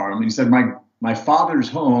the farm. And he said, my father's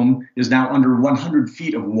home is now under 100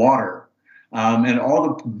 feet of water, and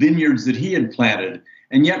all the vineyards that he had planted.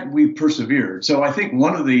 And yet we've persevered. So I think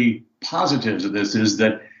one of the positives of this is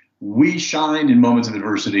that we shine in moments of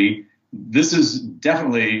adversity. This is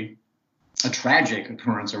definitely a tragic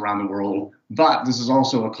occurrence around the world, but this is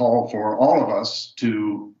also a call for all of us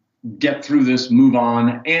to get through this, move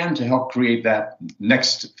on, and to help create that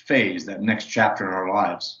next phase, that next chapter in our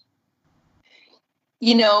lives.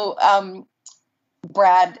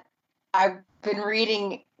 Brad, I've been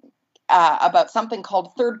reading about something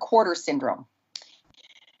called third quarter syndrome,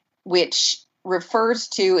 which refers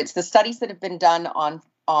to, it's the studies that have been done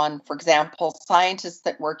on, for example, scientists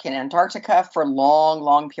that work in Antarctica for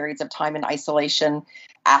long periods of time in isolation,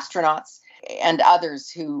 astronauts, and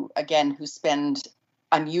others who spend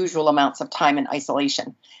unusual amounts of time in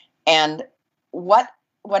isolation. And what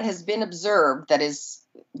has been observed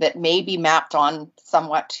that may be mapped on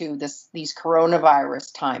somewhat to these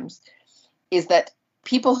coronavirus times is that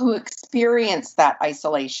people who experience that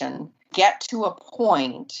isolation get to a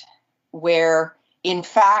point where, in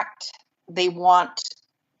fact, they want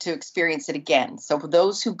to experience it again. So for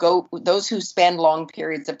those who spend long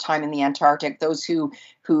periods of time in the Antarctic, those who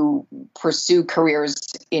pursue careers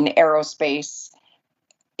in aerospace,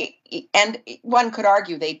 and one could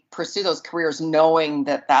argue they pursue those careers knowing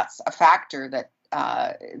that that's a factor, that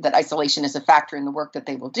isolation is a factor in the work that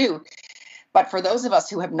they will do. But for those of us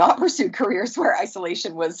who have not pursued careers where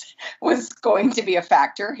isolation was going to be a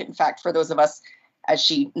factor, in fact, for those of us, as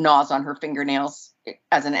she gnaws on her fingernails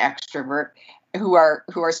as an extrovert, who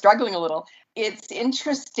are struggling a little, it's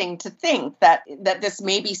interesting to think that this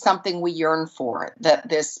may be something we yearn for, that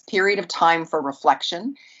this period of time for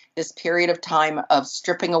reflection, this period of time of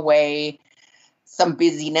stripping away some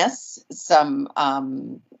busyness, some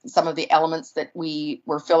of the elements that we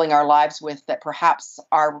were filling our lives with that perhaps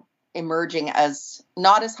are emerging as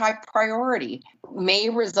not as high priority, may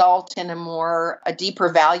result in a deeper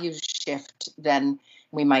value shift than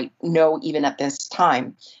we might know even at this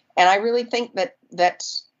time. And I really think that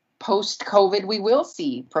post-COVID, we will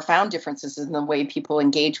see profound differences in the way people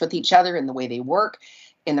engage with each other, in the way they work,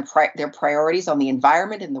 in their priorities on the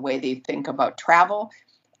environment, in the way they think about travel,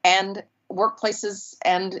 and workplaces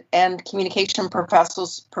and communication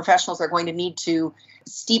professionals are going to need to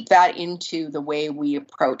steep that into the way we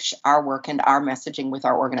approach our work and our messaging with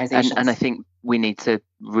our organizations. And I think we need to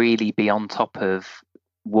really be on top of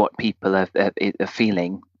what people are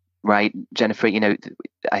feeling, right? Jennifer,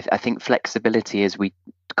 I think flexibility as we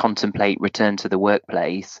contemplate return to the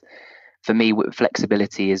workplace, for me,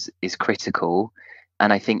 flexibility is critical.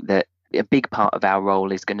 And I think that a big part of our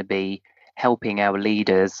role is going to be helping our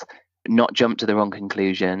leaders not jump to the wrong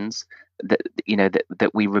conclusions,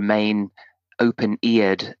 that we remain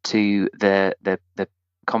open-eared to the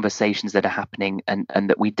conversations that are happening, and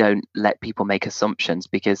that we don't let people make assumptions.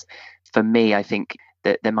 Because for me, I think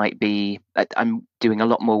that there might be, I'm doing a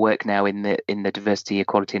lot more work now in the diversity,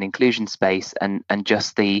 equality and inclusion space, and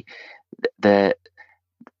just the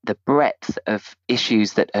breadth of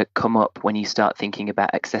issues that come up when you start thinking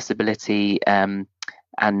about accessibility, and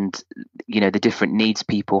the different needs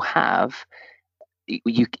people have.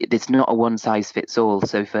 It's not a one size fits all.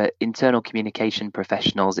 So for internal communication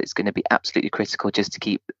professionals, it's going to be absolutely critical just to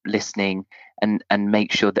keep listening and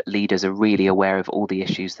make sure that leaders are really aware of all the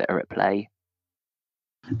issues that are at play.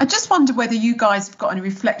 I just wonder whether you guys have got any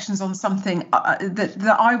reflections on something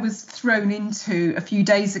that I was thrown into a few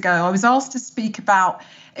days ago. I was asked to speak about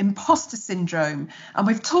imposter syndrome, and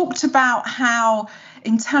we've talked about how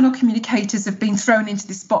internal communicators have been thrown into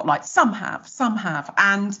the spotlight. Some have.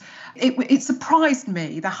 And it surprised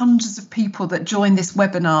me, the hundreds of people that joined this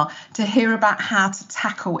webinar, to hear about how to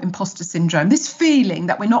tackle imposter syndrome. This feeling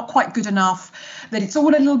that we're not quite good enough, that it's all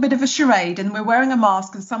a little bit of a charade and we're wearing a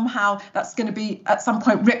mask and somehow that's going to be at some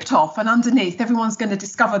point ripped off, and underneath everyone's going to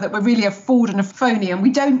discover that we're really a fraud and a phony and we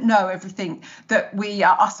don't know everything that we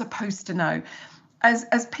are supposed to know.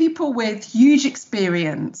 As people with huge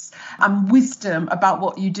experience and wisdom about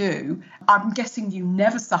what you do, I'm guessing you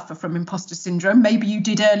never suffer from imposter syndrome. Maybe you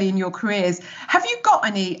did early in your careers. Have you got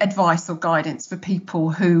any advice or guidance for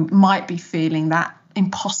people who might be feeling that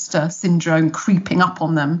imposter syndrome creeping up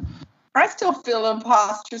on them? I still feel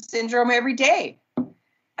imposter syndrome every day.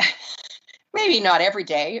 Maybe not every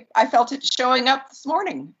day. I felt it showing up this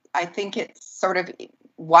morning. I think it's sort of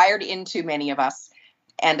wired into many of us.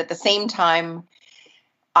 And at the same time,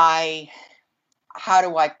 how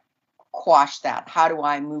do I quash that? How do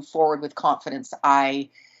I move forward with confidence? I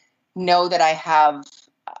know that I have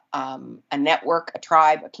a network, a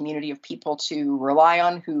tribe, a community of people to rely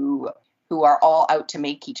on who are all out to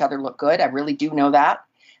make each other look good. I really do know that,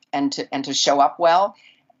 and to show up well.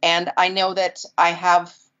 And I know that I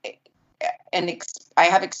have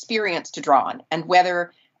experience to draw on, and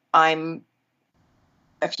whether I'm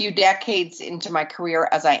a few decades into my career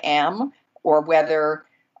as I am, or whether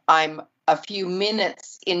I'm a few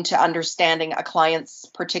minutes into understanding a client's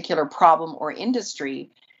particular problem or industry,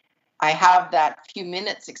 I have that few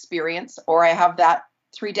minutes experience, or I have that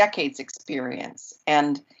 3 decades experience.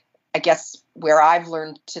 And I guess where I've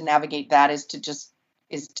learned to navigate that is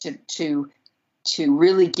to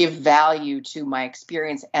really give value to my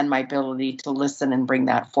experience and my ability to listen and bring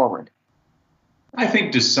that forward. I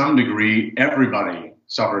think to some degree, everybody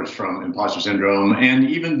suffers from imposter syndrome, and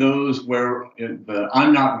even those where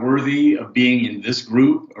I'm not worthy of being in this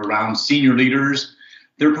group around senior leaders,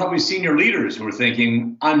 there are probably senior leaders who are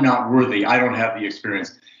thinking, I'm not worthy, I don't have the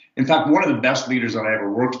experience. In fact, one of the best leaders that I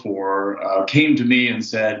ever worked for came to me and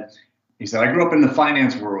said, I grew up in the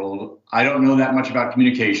finance world. I don't know that much about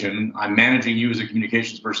communication. I'm managing you as a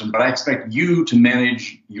communications person, but I expect you to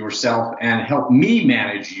manage yourself and help me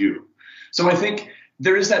manage you. So I think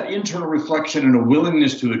there is that internal reflection and a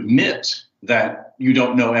willingness to admit that you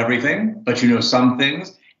don't know everything, but you know some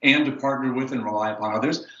things, and to partner with and rely upon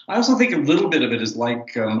others. I also think a little bit of it is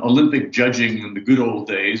like Olympic judging in the good old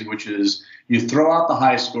days, which is you throw out the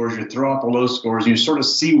high scores, you throw out the low scores, and you sort of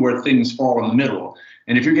see where things fall in the middle.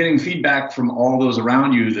 And if you're getting feedback from all those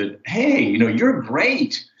around you that, hey, you're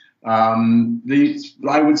great, I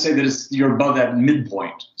would say that you're above that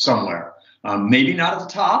midpoint somewhere. Maybe not at the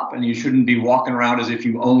top, and you shouldn't be walking around as if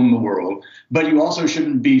you own the world, but you also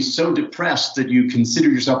shouldn't be so depressed that you consider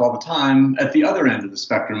yourself all the time at the other end of the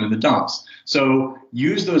spectrum in the dumps. So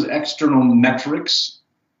use those external metrics,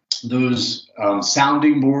 those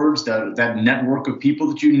sounding boards, that network of people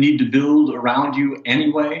that you need to build around you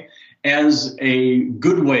anyway, as a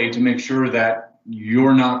good way to make sure that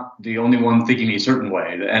you're not the only one thinking a certain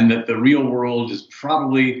way, and that the real world is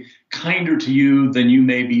probably kinder to you than you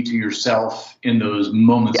may be to yourself in those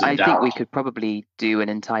moments of doubt. I think we could probably do an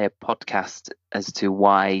entire podcast as to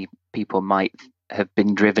why people might have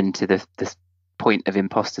been driven to this point of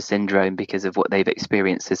imposter syndrome because of what they've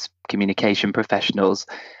experienced as communication professionals.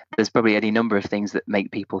 There's probably any number of things that make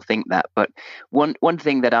people think that. But one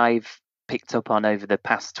thing that I've picked up on over the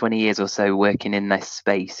past 20 years or so working in this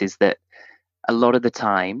space is that a lot of the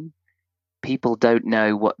time people don't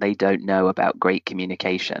know what they don't know about great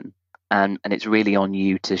communication, and it's really on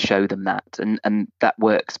you to show them that, and that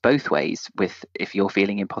works both ways with if you're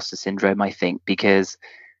feeling imposter syndrome, I think, because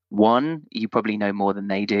one, you probably know more than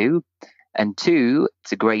they do, and two,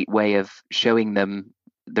 it's a great way of showing them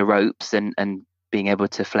the ropes and being able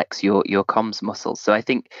to flex your comms muscles. So I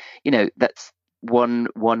think that's one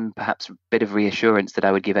perhaps bit of reassurance that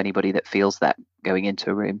I would give anybody that feels that going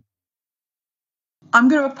into a room. I'm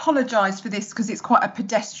going to apologise for this because it's quite a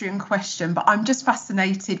pedestrian question, but I'm just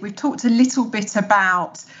fascinated. We've talked a little bit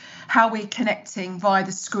about how we're connecting via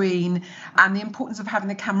the screen and the importance of having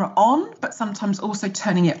the camera on, but sometimes also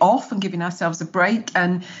turning it off and giving ourselves a break.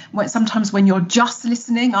 And sometimes when you're just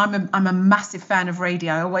listening, I'm a massive fan of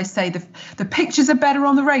radio. I always say the pictures are better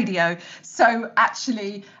on the radio. So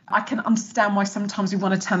actually, I can understand why sometimes we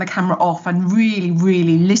want to turn the camera off and really,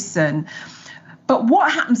 really listen. But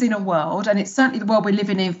what happens in a world, and it's certainly the world we're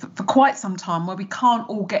living in for quite some time, where we can't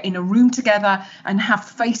all get in a room together and have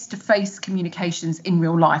face-to-face communications in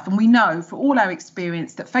real life. And we know for all our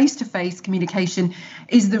experience that face-to-face communication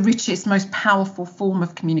is the richest, most powerful form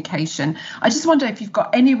of communication. I just wonder if you've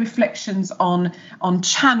got any reflections on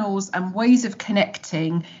channels and ways of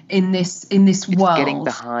connecting in this world. Getting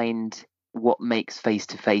behind what makes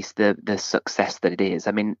face-to-face the success that it is.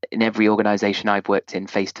 I mean, in every organization I've worked in,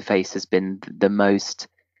 face-to-face has been the most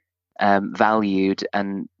valued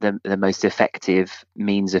and the most effective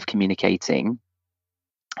means of communicating.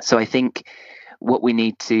 So I think what we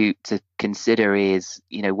need to consider is,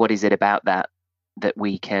 what is it about that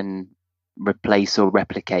we can replace or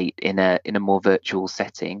replicate in a more virtual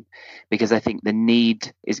setting, because I think the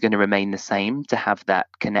need is going to remain the same to have that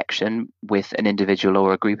connection with an individual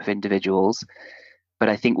or a group of individuals. But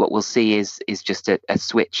I think what we'll see is just a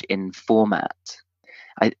switch in format.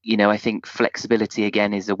 I think flexibility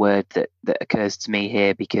again is a word that occurs to me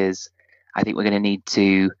here, because I think we're going to need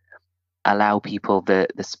to allow people the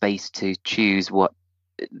space to choose what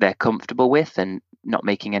they're comfortable with, and not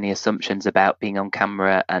making any assumptions about being on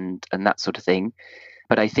camera and that sort of thing.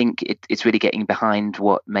 But I think it's really getting behind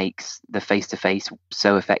what makes the face-to-face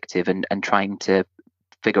so effective and trying to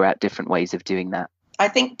figure out different ways of doing that. I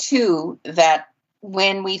think, too, that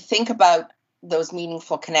when we think about those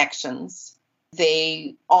meaningful connections,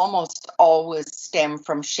 they almost always stem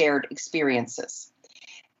from shared experiences.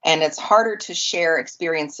 And it's harder to share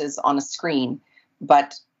experiences on a screen,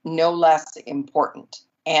 but no less important.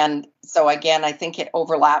 And so, again, I think it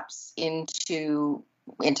overlaps into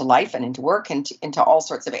life and into work and into all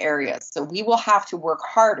sorts of areas. So we will have to work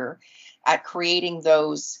harder at creating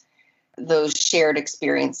those shared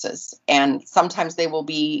experiences. And sometimes they will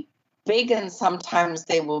be big and sometimes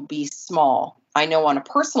they will be small. I know on a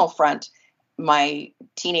personal front, my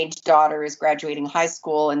teenage daughter is graduating high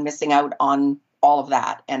school and missing out on all of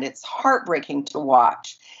that. And it's heartbreaking to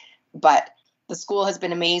watch. But the school has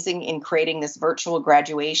been amazing in creating this virtual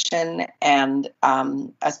graduation, and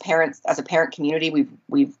as a parent community,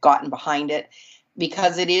 we've gotten behind it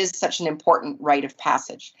because it is such an important rite of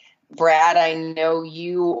passage. Brad, I know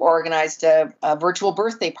you organized a virtual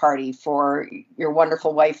birthday party for your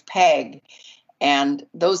wonderful wife, Peg, and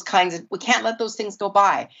those we can't let those things go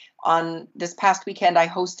by. On this past weekend, I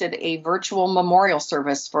hosted a virtual memorial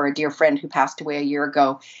service for a dear friend who passed away a year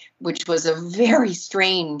ago, which was a very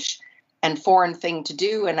strange and foreign thing to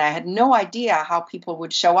do. And I had no idea how people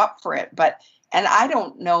would show up for it. And I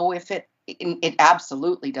don't know if it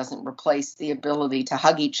absolutely doesn't replace the ability to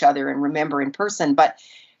hug each other and remember in person, but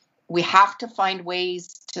we have to find ways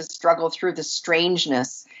to struggle through the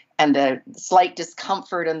strangeness and the slight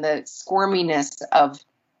discomfort and the squirminess of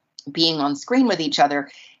being on screen with each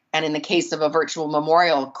other. And in the case of a virtual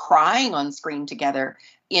memorial, crying on screen together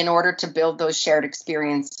in order to build those shared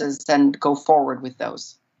experiences and go forward with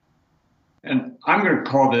those. And I'm going to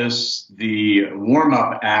call this the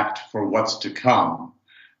warm-up act for what's to come.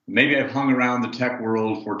 Maybe I've hung around the tech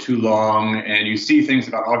world for too long, and you see things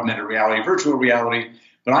about augmented reality, virtual reality,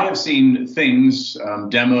 but I have seen things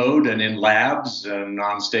demoed and in labs and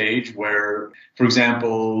on stage where, for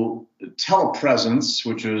example, telepresence,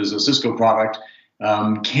 which is a Cisco product,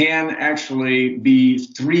 can actually be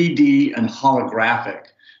 3D and holographic.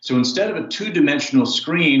 So instead of a two-dimensional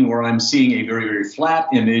screen where I'm seeing a very, very flat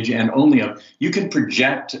image and you can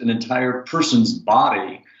project an entire person's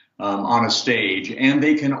body on a stage, and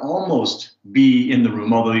they can almost be in the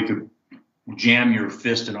room, although you could jam your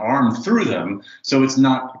fist and arm through them, so it's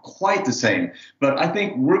not quite the same. But I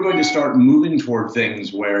think we're going to start moving toward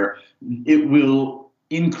things where it will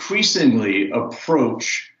increasingly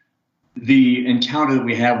approach the encounter that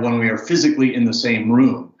we have when we are physically in the same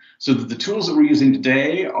room. So that the tools that we're using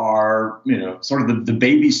today are, sort of the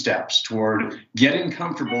baby steps toward getting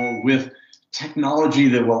comfortable with technology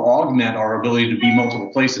that will augment our ability to be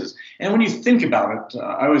multiple places. And when you think about it,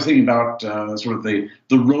 I was thinking about sort of the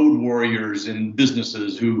road warriors in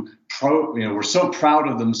businesses who were so proud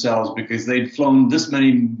of themselves because they'd flown this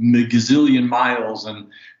many gazillion miles and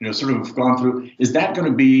sort of gone through. Is that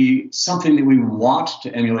going to be something that we want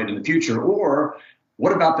to emulate in the future? Or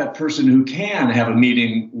what about that person who can have a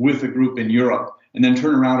meeting with a group in Europe and then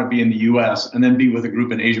turn around and be in the US and then be with a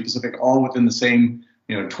group in Asia Pacific, all within the same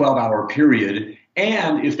 12-hour period?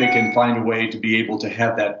 And if they can find a way to be able to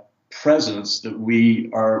have that presence that we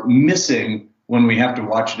are missing when we have to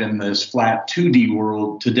watch it in this flat 2D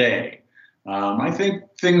world today. I think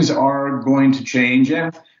things are going to change.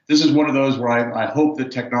 And this is one of those where I hope that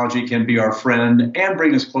technology can be our friend and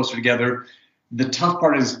bring us closer together. The tough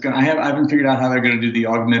part is I haven't figured out how they're going to do the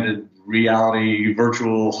augmented reality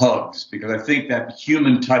virtual hugs, because I think that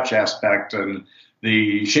human touch aspect and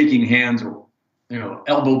the shaking hands or,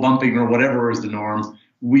 elbow bumping or whatever is the norm,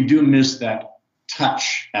 we do miss that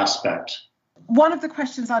touch aspect. One of the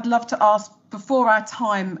questions I'd love to ask before our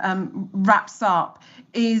time wraps up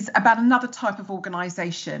is about another type of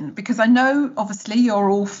organisation, because I know obviously you're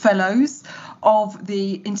all fellows of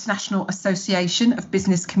the International Association of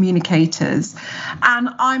Business Communicators, and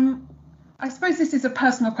I suppose this is a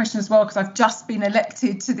personal question as well, because I've just been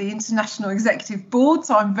elected to the International Executive Board,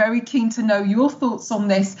 so I'm very keen to know your thoughts on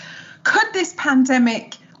this. Could this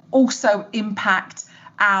pandemic also impact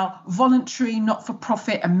our voluntary,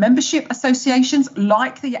 not-for-profit and membership associations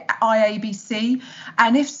like the IABC?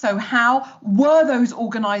 And if so, how? Were those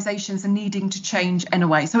organisations needing to change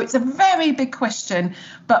anyway? So it's a very big question,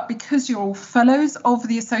 but because you're all fellows of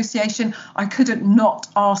the association, I couldn't not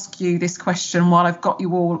ask you this question while I've got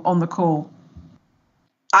you all on the call.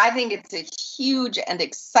 I think it's a huge and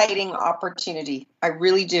exciting opportunity. I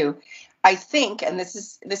really do. I think, and this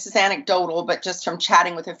is anecdotal, but just from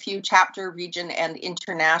chatting with a few chapter, region, and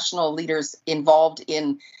international leaders involved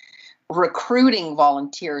in recruiting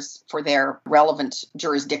volunteers for their relevant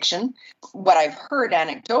jurisdiction, what I've heard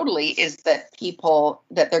anecdotally is that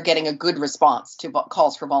they're getting a good response to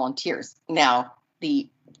calls for volunteers. Now, the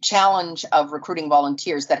challenge of recruiting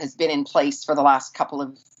volunteers that has been in place for the last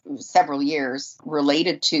several years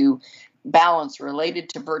related to balance, related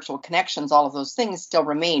to virtual connections, all of those things still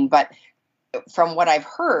remain. But from what I've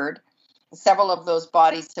heard, several of those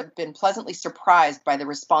bodies have been pleasantly surprised by the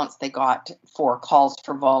response they got for calls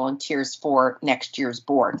for volunteers for next year's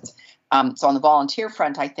boards. So on the volunteer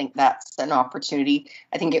front, I think that's an opportunity.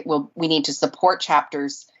 I think we need to support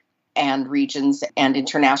chapters and regions and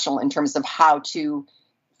international in terms of how to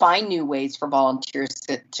find new ways for volunteers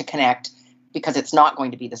to connect, because it's not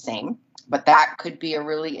going to be the same. But that could be a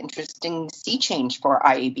really interesting sea change for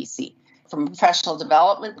IABC. From a professional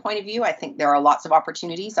development point of view, I think there are lots of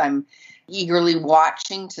opportunities. I'm eagerly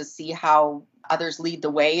watching to see how others lead the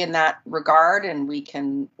way in that regard, and we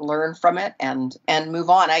can learn from it and move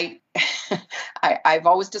on. I've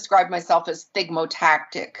always described myself as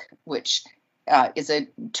thigmotactic, which is a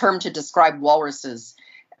term to describe walruses,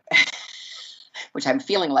 which I'm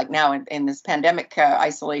feeling like now in this pandemic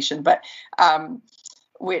isolation, but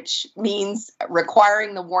which means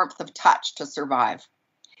requiring the warmth of touch to survive.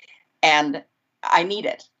 And I need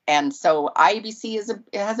it. And so IABC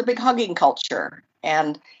has a big hugging culture.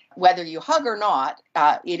 And whether you hug or not,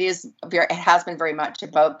 it has been very much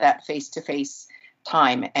about that face-to-face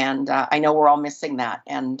time. And I know we're all missing that.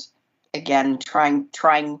 And again,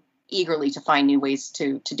 trying eagerly to find new ways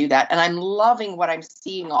to do that. And I'm loving what I'm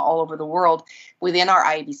seeing all over the world within our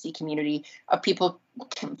IABC community of people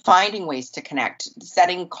finding ways to connect,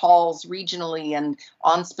 setting calls regionally and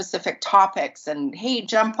on specific topics, and hey,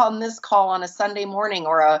 jump on this call on a Sunday morning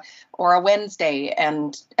or a Wednesday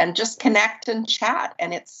and just connect and chat.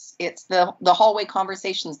 And it's the hallway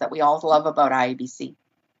conversations that we all love about IABC.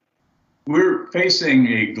 We're facing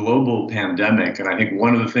a global pandemic, and I think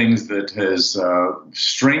one of the things that has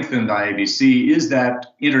strengthened IABC is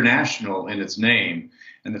that international in its name,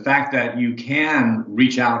 and the fact that you can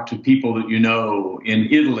reach out to people that you know in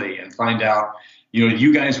Italy and find out,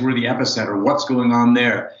 you guys were the epicenter, what's going on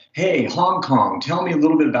there? Hey, Hong Kong, tell me a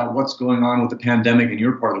little bit about what's going on with the pandemic in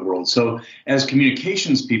your part of the world. So as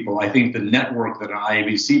communications people, I think the network that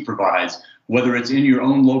IABC provides, whether it's in your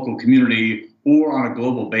own local community or on a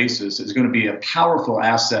global basis, is going to be a powerful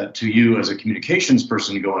asset to you as a communications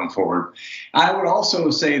person going forward. I would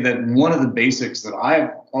also say that one of the basics that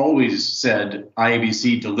I've always said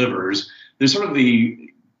IABC delivers, there's sort of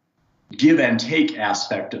the give and take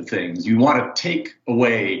aspect of things. You want to take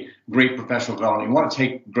away great professional development. You want to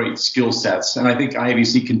take great skill sets. And I think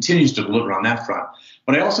IABC continues to deliver on that front.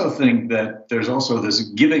 But I also think that there's also this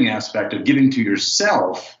giving aspect of giving to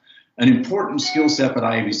yourself, an important skill set that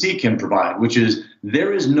IABC can provide, which is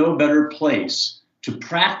there is no better place to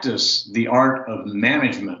practice the art of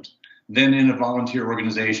management than in a volunteer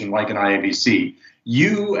organization like an IABC.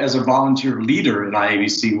 You as a volunteer leader in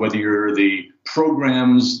IABC, whether you're the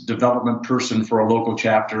programs development person for a local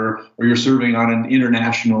chapter or you're serving on an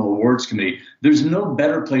international awards committee, there's no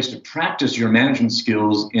better place to practice your management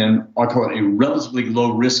skills in, I'll call it, a relatively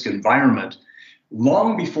low risk environment,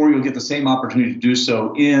 long before you'll get the same opportunity to do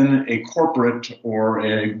so in a corporate or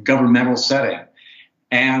a governmental setting.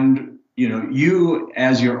 And, you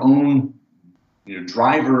as your own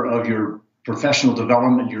driver of your professional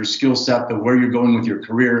development, your skill set, where you're going with your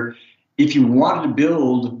career, if you wanted to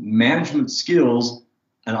build management skills,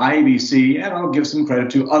 and IABC, and I'll give some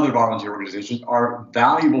credit to other volunteer organizations, are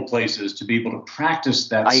valuable places to be able to practice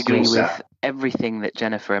that skill set. I agree with everything that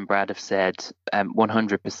Jennifer and Brad have said,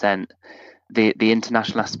 100%. The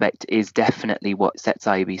international aspect is definitely what sets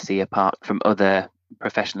IABC apart from other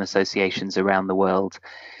professional associations around the world.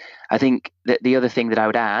 I think that the other thing that I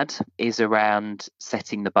would add is around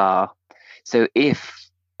setting the bar. So if,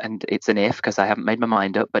 and it's an if because I haven't made my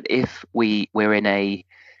mind up, but if we're in a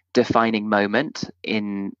defining moment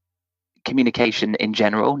in communication in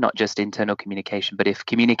general, not just internal communication, but if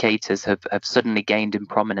communicators have suddenly gained in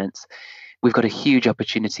prominence, we've got a huge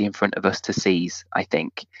opportunity in front of us to seize, I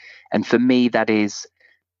think. And for me, that is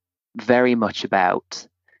very much about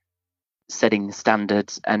setting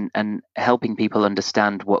standards and helping people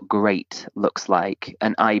understand what great looks like.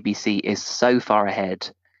 And IABC is so far ahead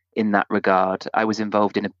in that regard. I was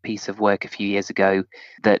involved in a piece of work a few years ago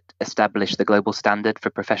that established the global standard for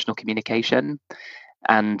professional communication.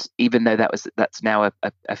 And even though that's now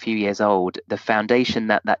a few years old, the foundation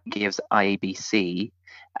that gives IABC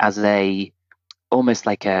as almost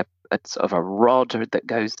like a sort of a rod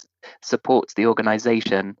that supports the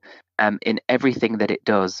organization in everything that it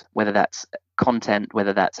does, whether that's content,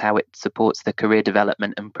 whether that's how it supports the career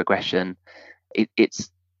development and progression. It's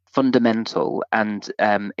fundamental, and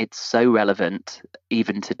it's so relevant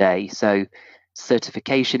even today. So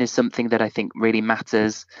certification is something that I think really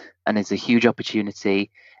matters and is a huge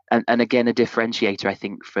opportunity. And again, a differentiator, I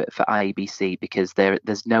think, for IABC, because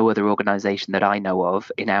there's no other organization that I know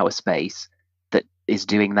of in our space that is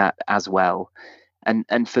doing that as well.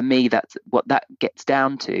 And for me, that's what that gets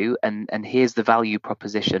down to. And here's the value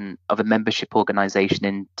proposition of a membership organization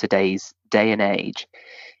in today's day and age,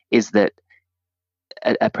 is that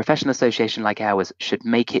a professional association like ours should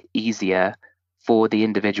make it easier for the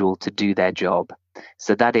individual to do their job.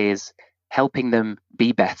 So that is helping them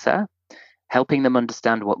be better, helping them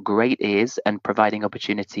understand what great is and providing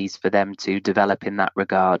opportunities for them to develop in that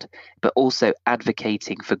regard, but also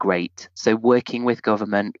advocating for great. So working with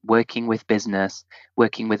government, working with business,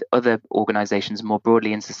 working with other organizations more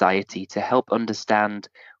broadly in society to help understand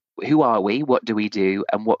who are we, what do we do,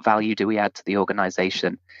 and what value do we add to the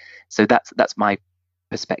organization. So that's my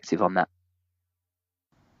perspective on that.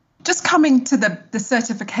 Just coming to the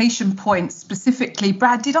certification point specifically,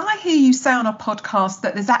 Brad, did I hear you say on a podcast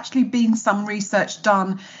that there's actually been some research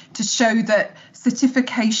done to show that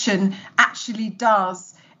certification actually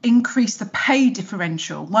does increase the pay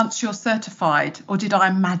differential once you're certified? Or did I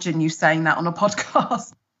imagine you saying that on a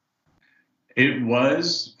podcast? It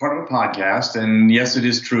was part of a podcast, and yes, it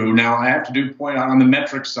is true. Now, I have to point out on the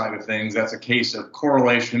metrics side of things, that's a case of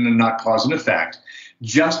correlation and not cause and effect.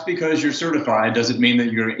 Just because you're certified doesn't mean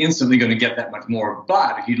that you're instantly going to get that much more.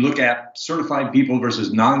 But if you look at certified people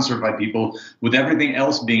versus non-certified people, with everything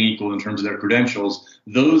else being equal in terms of their credentials,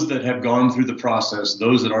 those that have gone through the process,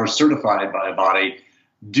 those that are certified by a body,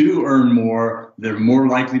 do earn more. They're more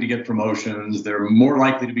likely to get promotions. They're more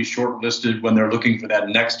likely to be shortlisted when they're looking for that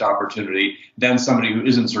next opportunity than somebody who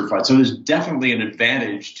isn't certified. So there's definitely an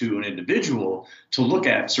advantage to an individual to look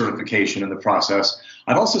at certification in the process.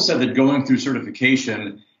 I've also said that going through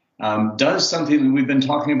certification does something that we've been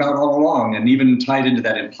talking about all along, and even tied into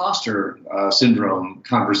that imposter syndrome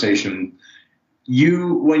conversation.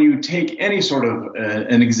 When you take any sort of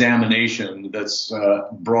an examination that's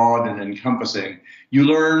broad and encompassing, you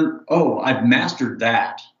learn, oh, I've mastered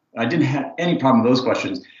that. I didn't have any problem with those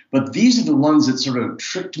questions. But these are the ones that sort of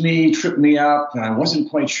tripped me up, and I wasn't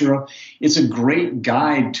quite sure. It's a great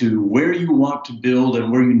guide to where you want to build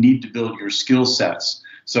and where you need to build your skill sets.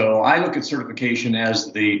 So I look at certification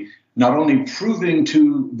as not only proving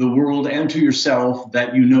to the world and to yourself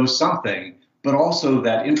that you know something, but also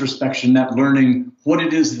that introspection, that learning what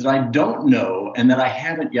it is that I don't know and that I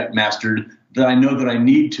haven't yet mastered, that I know that I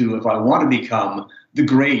need to if I want to become the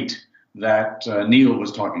great that Neil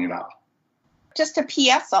was talking about. Just a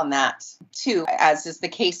PS on that, too, as is the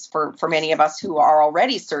case for many of us who are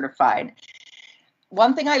already certified.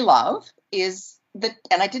 One thing I love is that,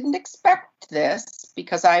 and I didn't expect this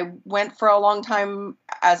because I went for a long time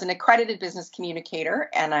as an accredited business communicator,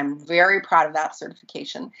 and I'm very proud of that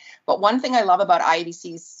certification. But one thing I love about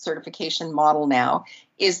IABC's certification model now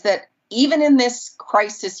is that even in this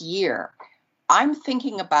crisis year, I'm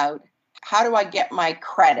thinking about how do I get my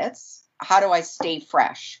credits? How do I stay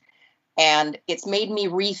fresh? And it's made me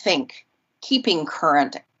rethink keeping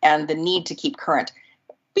current and the need to keep current,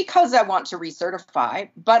 because I want to recertify,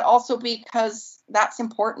 but also because that's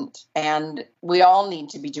important. And we all need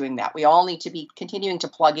to be doing that. We all need to be continuing to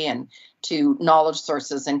plug in to knowledge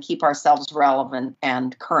sources and keep ourselves relevant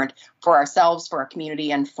and current for ourselves, for our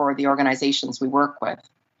community, and for the organizations we work with.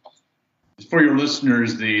 For your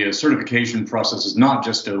listeners, the certification process is not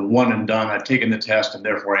just a one and done. I've taken the test and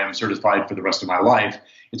therefore I am certified for the rest of my life.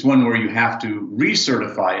 It's one where you have to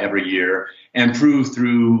recertify every year and prove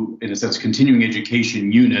through, in a sense, continuing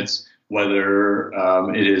education units, whether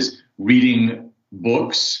it is reading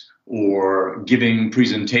books or giving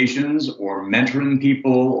presentations or mentoring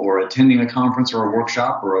people or attending a conference or a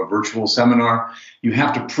workshop or a virtual seminar. You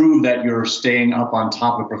have to prove that you're staying up on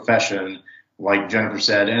top of the profession, like Jennifer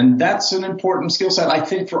said, and that's an important skill set, I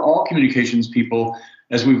think, for all communications people.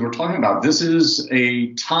 As we were talking about, this is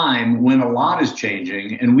a time when a lot is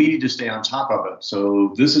changing and we need to stay on top of it.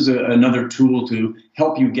 So this is another tool to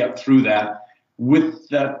help you get through that with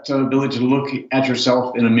that ability to look at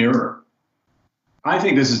yourself in a mirror. I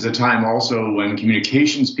think this is a time also when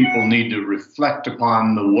communications people need to reflect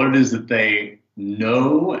upon what it is that they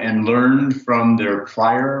know and learned from their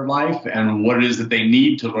prior life and what it is that they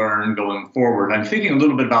need to learn going forward. I'm thinking a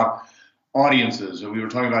little bit about audiences. We were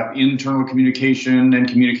talking about internal communication and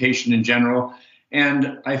communication in general.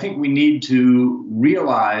 And I think we need to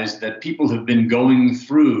realize that people have been going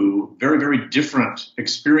through very, very different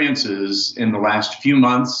experiences in the last few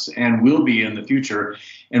months and will be in the future.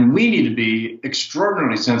 And we need to be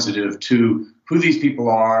extraordinarily sensitive to who these people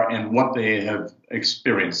are and what they have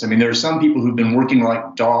experienced. I mean, there are some people who've been working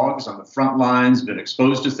like dogs on the front lines, been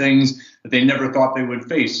exposed to things that they never thought they would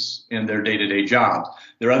face in their day-to-day jobs.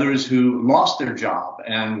 There are others who lost their job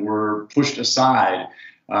and were pushed aside,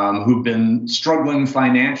 who've been struggling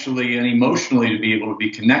financially and emotionally to be able to be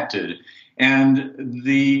connected. And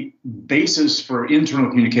the basis for internal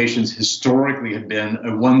communications historically had been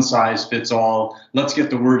a one-size-fits-all, let's get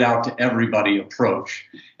the word out to everybody approach.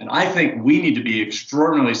 And I think we need to be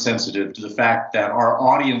extraordinarily sensitive to the fact that our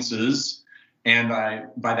audiences, and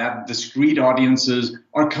by that discrete audiences,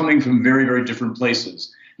 are coming from very, very different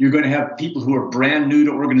places. You're going to have people who are brand new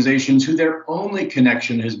to organizations who their only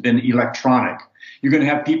connection has been electronic. You're going to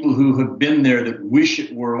have people who have been there that wish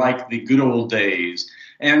it were like the good old days.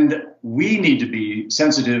 And we need to be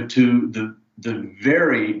sensitive to the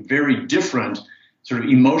very, very different sort of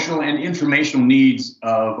emotional and informational needs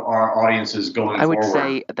of our audiences going forward. I would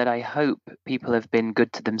say that I hope people have been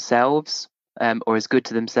good to themselves, or as good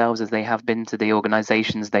to themselves as they have been to the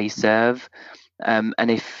organizations they serve. And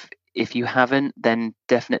if you haven't, then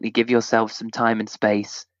definitely give yourself some time and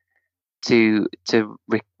space to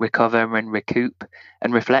recover and recoup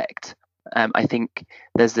and reflect. I think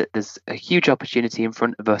there's a huge opportunity in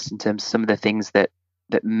front of us in terms of some of the things that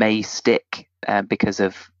may stick because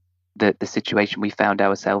of the situation we found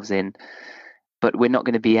ourselves in. But we're not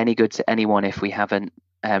going to be any good to anyone if we haven't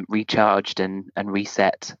recharged and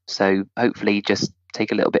reset. So hopefully just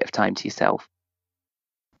take a little bit of time to yourself.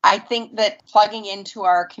 I think that plugging into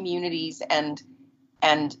our communities and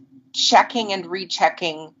checking and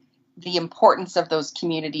rechecking the importance of those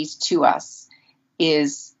communities to us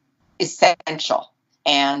is essential.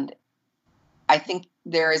 And I think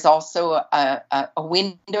there is also a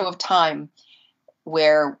window of time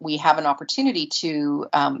where we have an opportunity to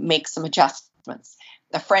make some adjustments.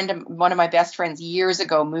 One of my best friends years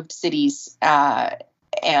ago moved cities,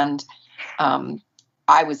 and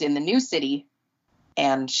I was in the new city,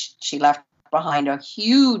 and she left behind a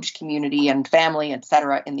huge community and family,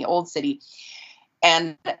 etc., in the old city.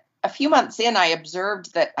 And a few months in, I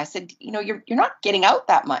observed that I said, you're not getting out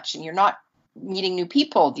that much and you're not meeting new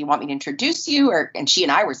people. Do you want me to introduce you? And she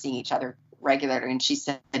and I were seeing each other regularly. And she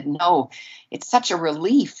said, no, it's such a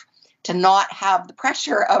relief to not have the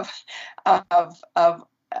pressure of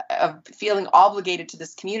feeling obligated to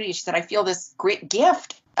this community. She said, I feel this great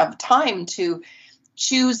gift of time to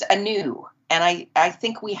choose anew. And I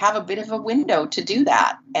think we have a bit of a window to do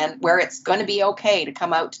that, and where it's going to be okay to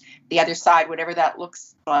come out the other side, whatever that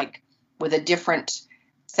looks like, with a different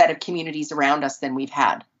set of communities around us than we've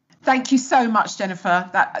had. Thank you so much, Jennifer.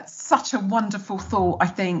 That's such a wonderful thought, I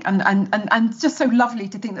think, and just so lovely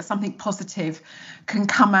to think that something positive can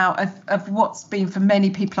come out of what's been, for many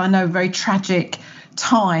people I know, a very tragic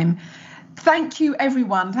time. Thank you,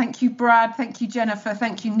 everyone. Thank you, Brad. Thank you, Jennifer.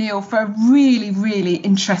 Thank you, Neil, for a really, really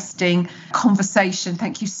interesting conversation.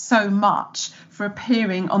 Thank you so much for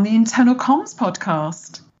appearing on the Internal Comms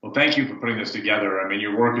podcast. Well, thank you for putting this together. I mean,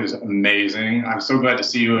 your work is amazing. I'm so glad to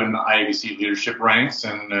see you in the IABC leadership ranks.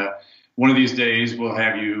 And one of these days, we'll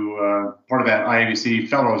have you part of that IABC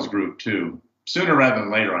Fellows group, too. Sooner rather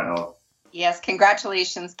than later, I hope. Yes,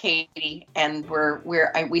 congratulations, Katie. And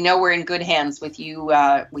we know we're in good hands with you in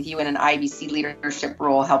an IABC leadership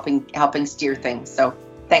role, helping steer things. So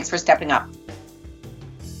thanks for stepping up.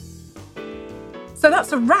 So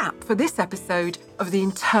that's a wrap for this episode of the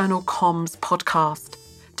Internal Comms podcast.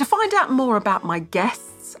 To find out more about my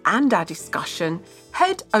guests notes and our discussion,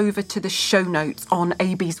 head over to the show notes on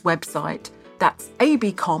AB's website. That's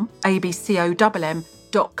abcom.co.uk,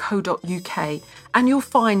 and you'll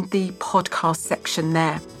find the podcast section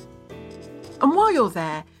there. And while you're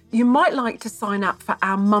there, you might like to sign up for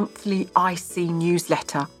our monthly IC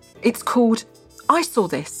newsletter. It's called I Saw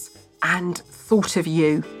This and Thought of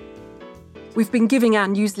You. We've been giving our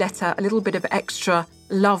newsletter a little bit of extra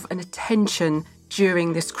love and attention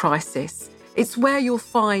during this crisis. It's where you'll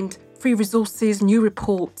find free resources, new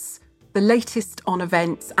reports, the latest on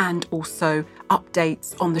events, and also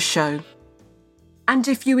updates on the show. And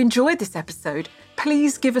if you enjoyed this episode,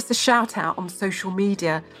 please give us a shout out on social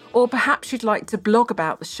media, or perhaps you'd like to blog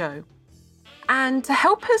about the show. And to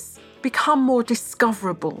help us become more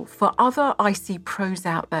discoverable for other IC pros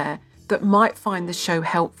out there that might find the show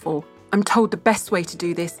helpful, I'm told the best way to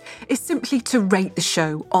do this is simply to rate the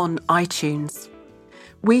show on iTunes.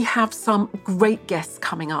 We have some great guests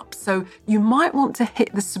coming up, so you might want to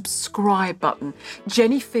hit the subscribe button.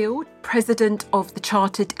 Jenny Field, President of the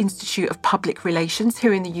Chartered Institute of Public Relations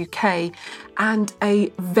here in the UK, and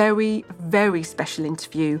a very, very special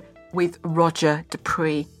interview with Roger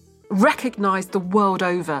Dupree, recognised the world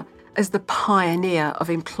over as the pioneer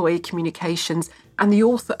of employee communications and the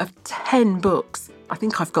author of 10 books, I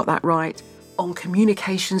think I've got that right, on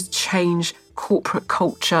communications change, corporate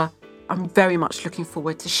culture. I'm very much looking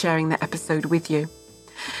forward to sharing that episode with you.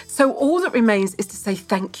 So all that remains is to say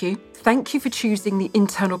thank you. Thank you for choosing the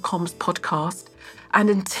Internal Comms podcast. And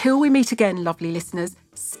until we meet again, lovely listeners,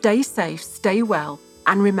 stay safe, stay well,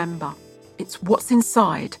 and remember, it's what's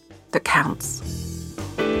inside that counts.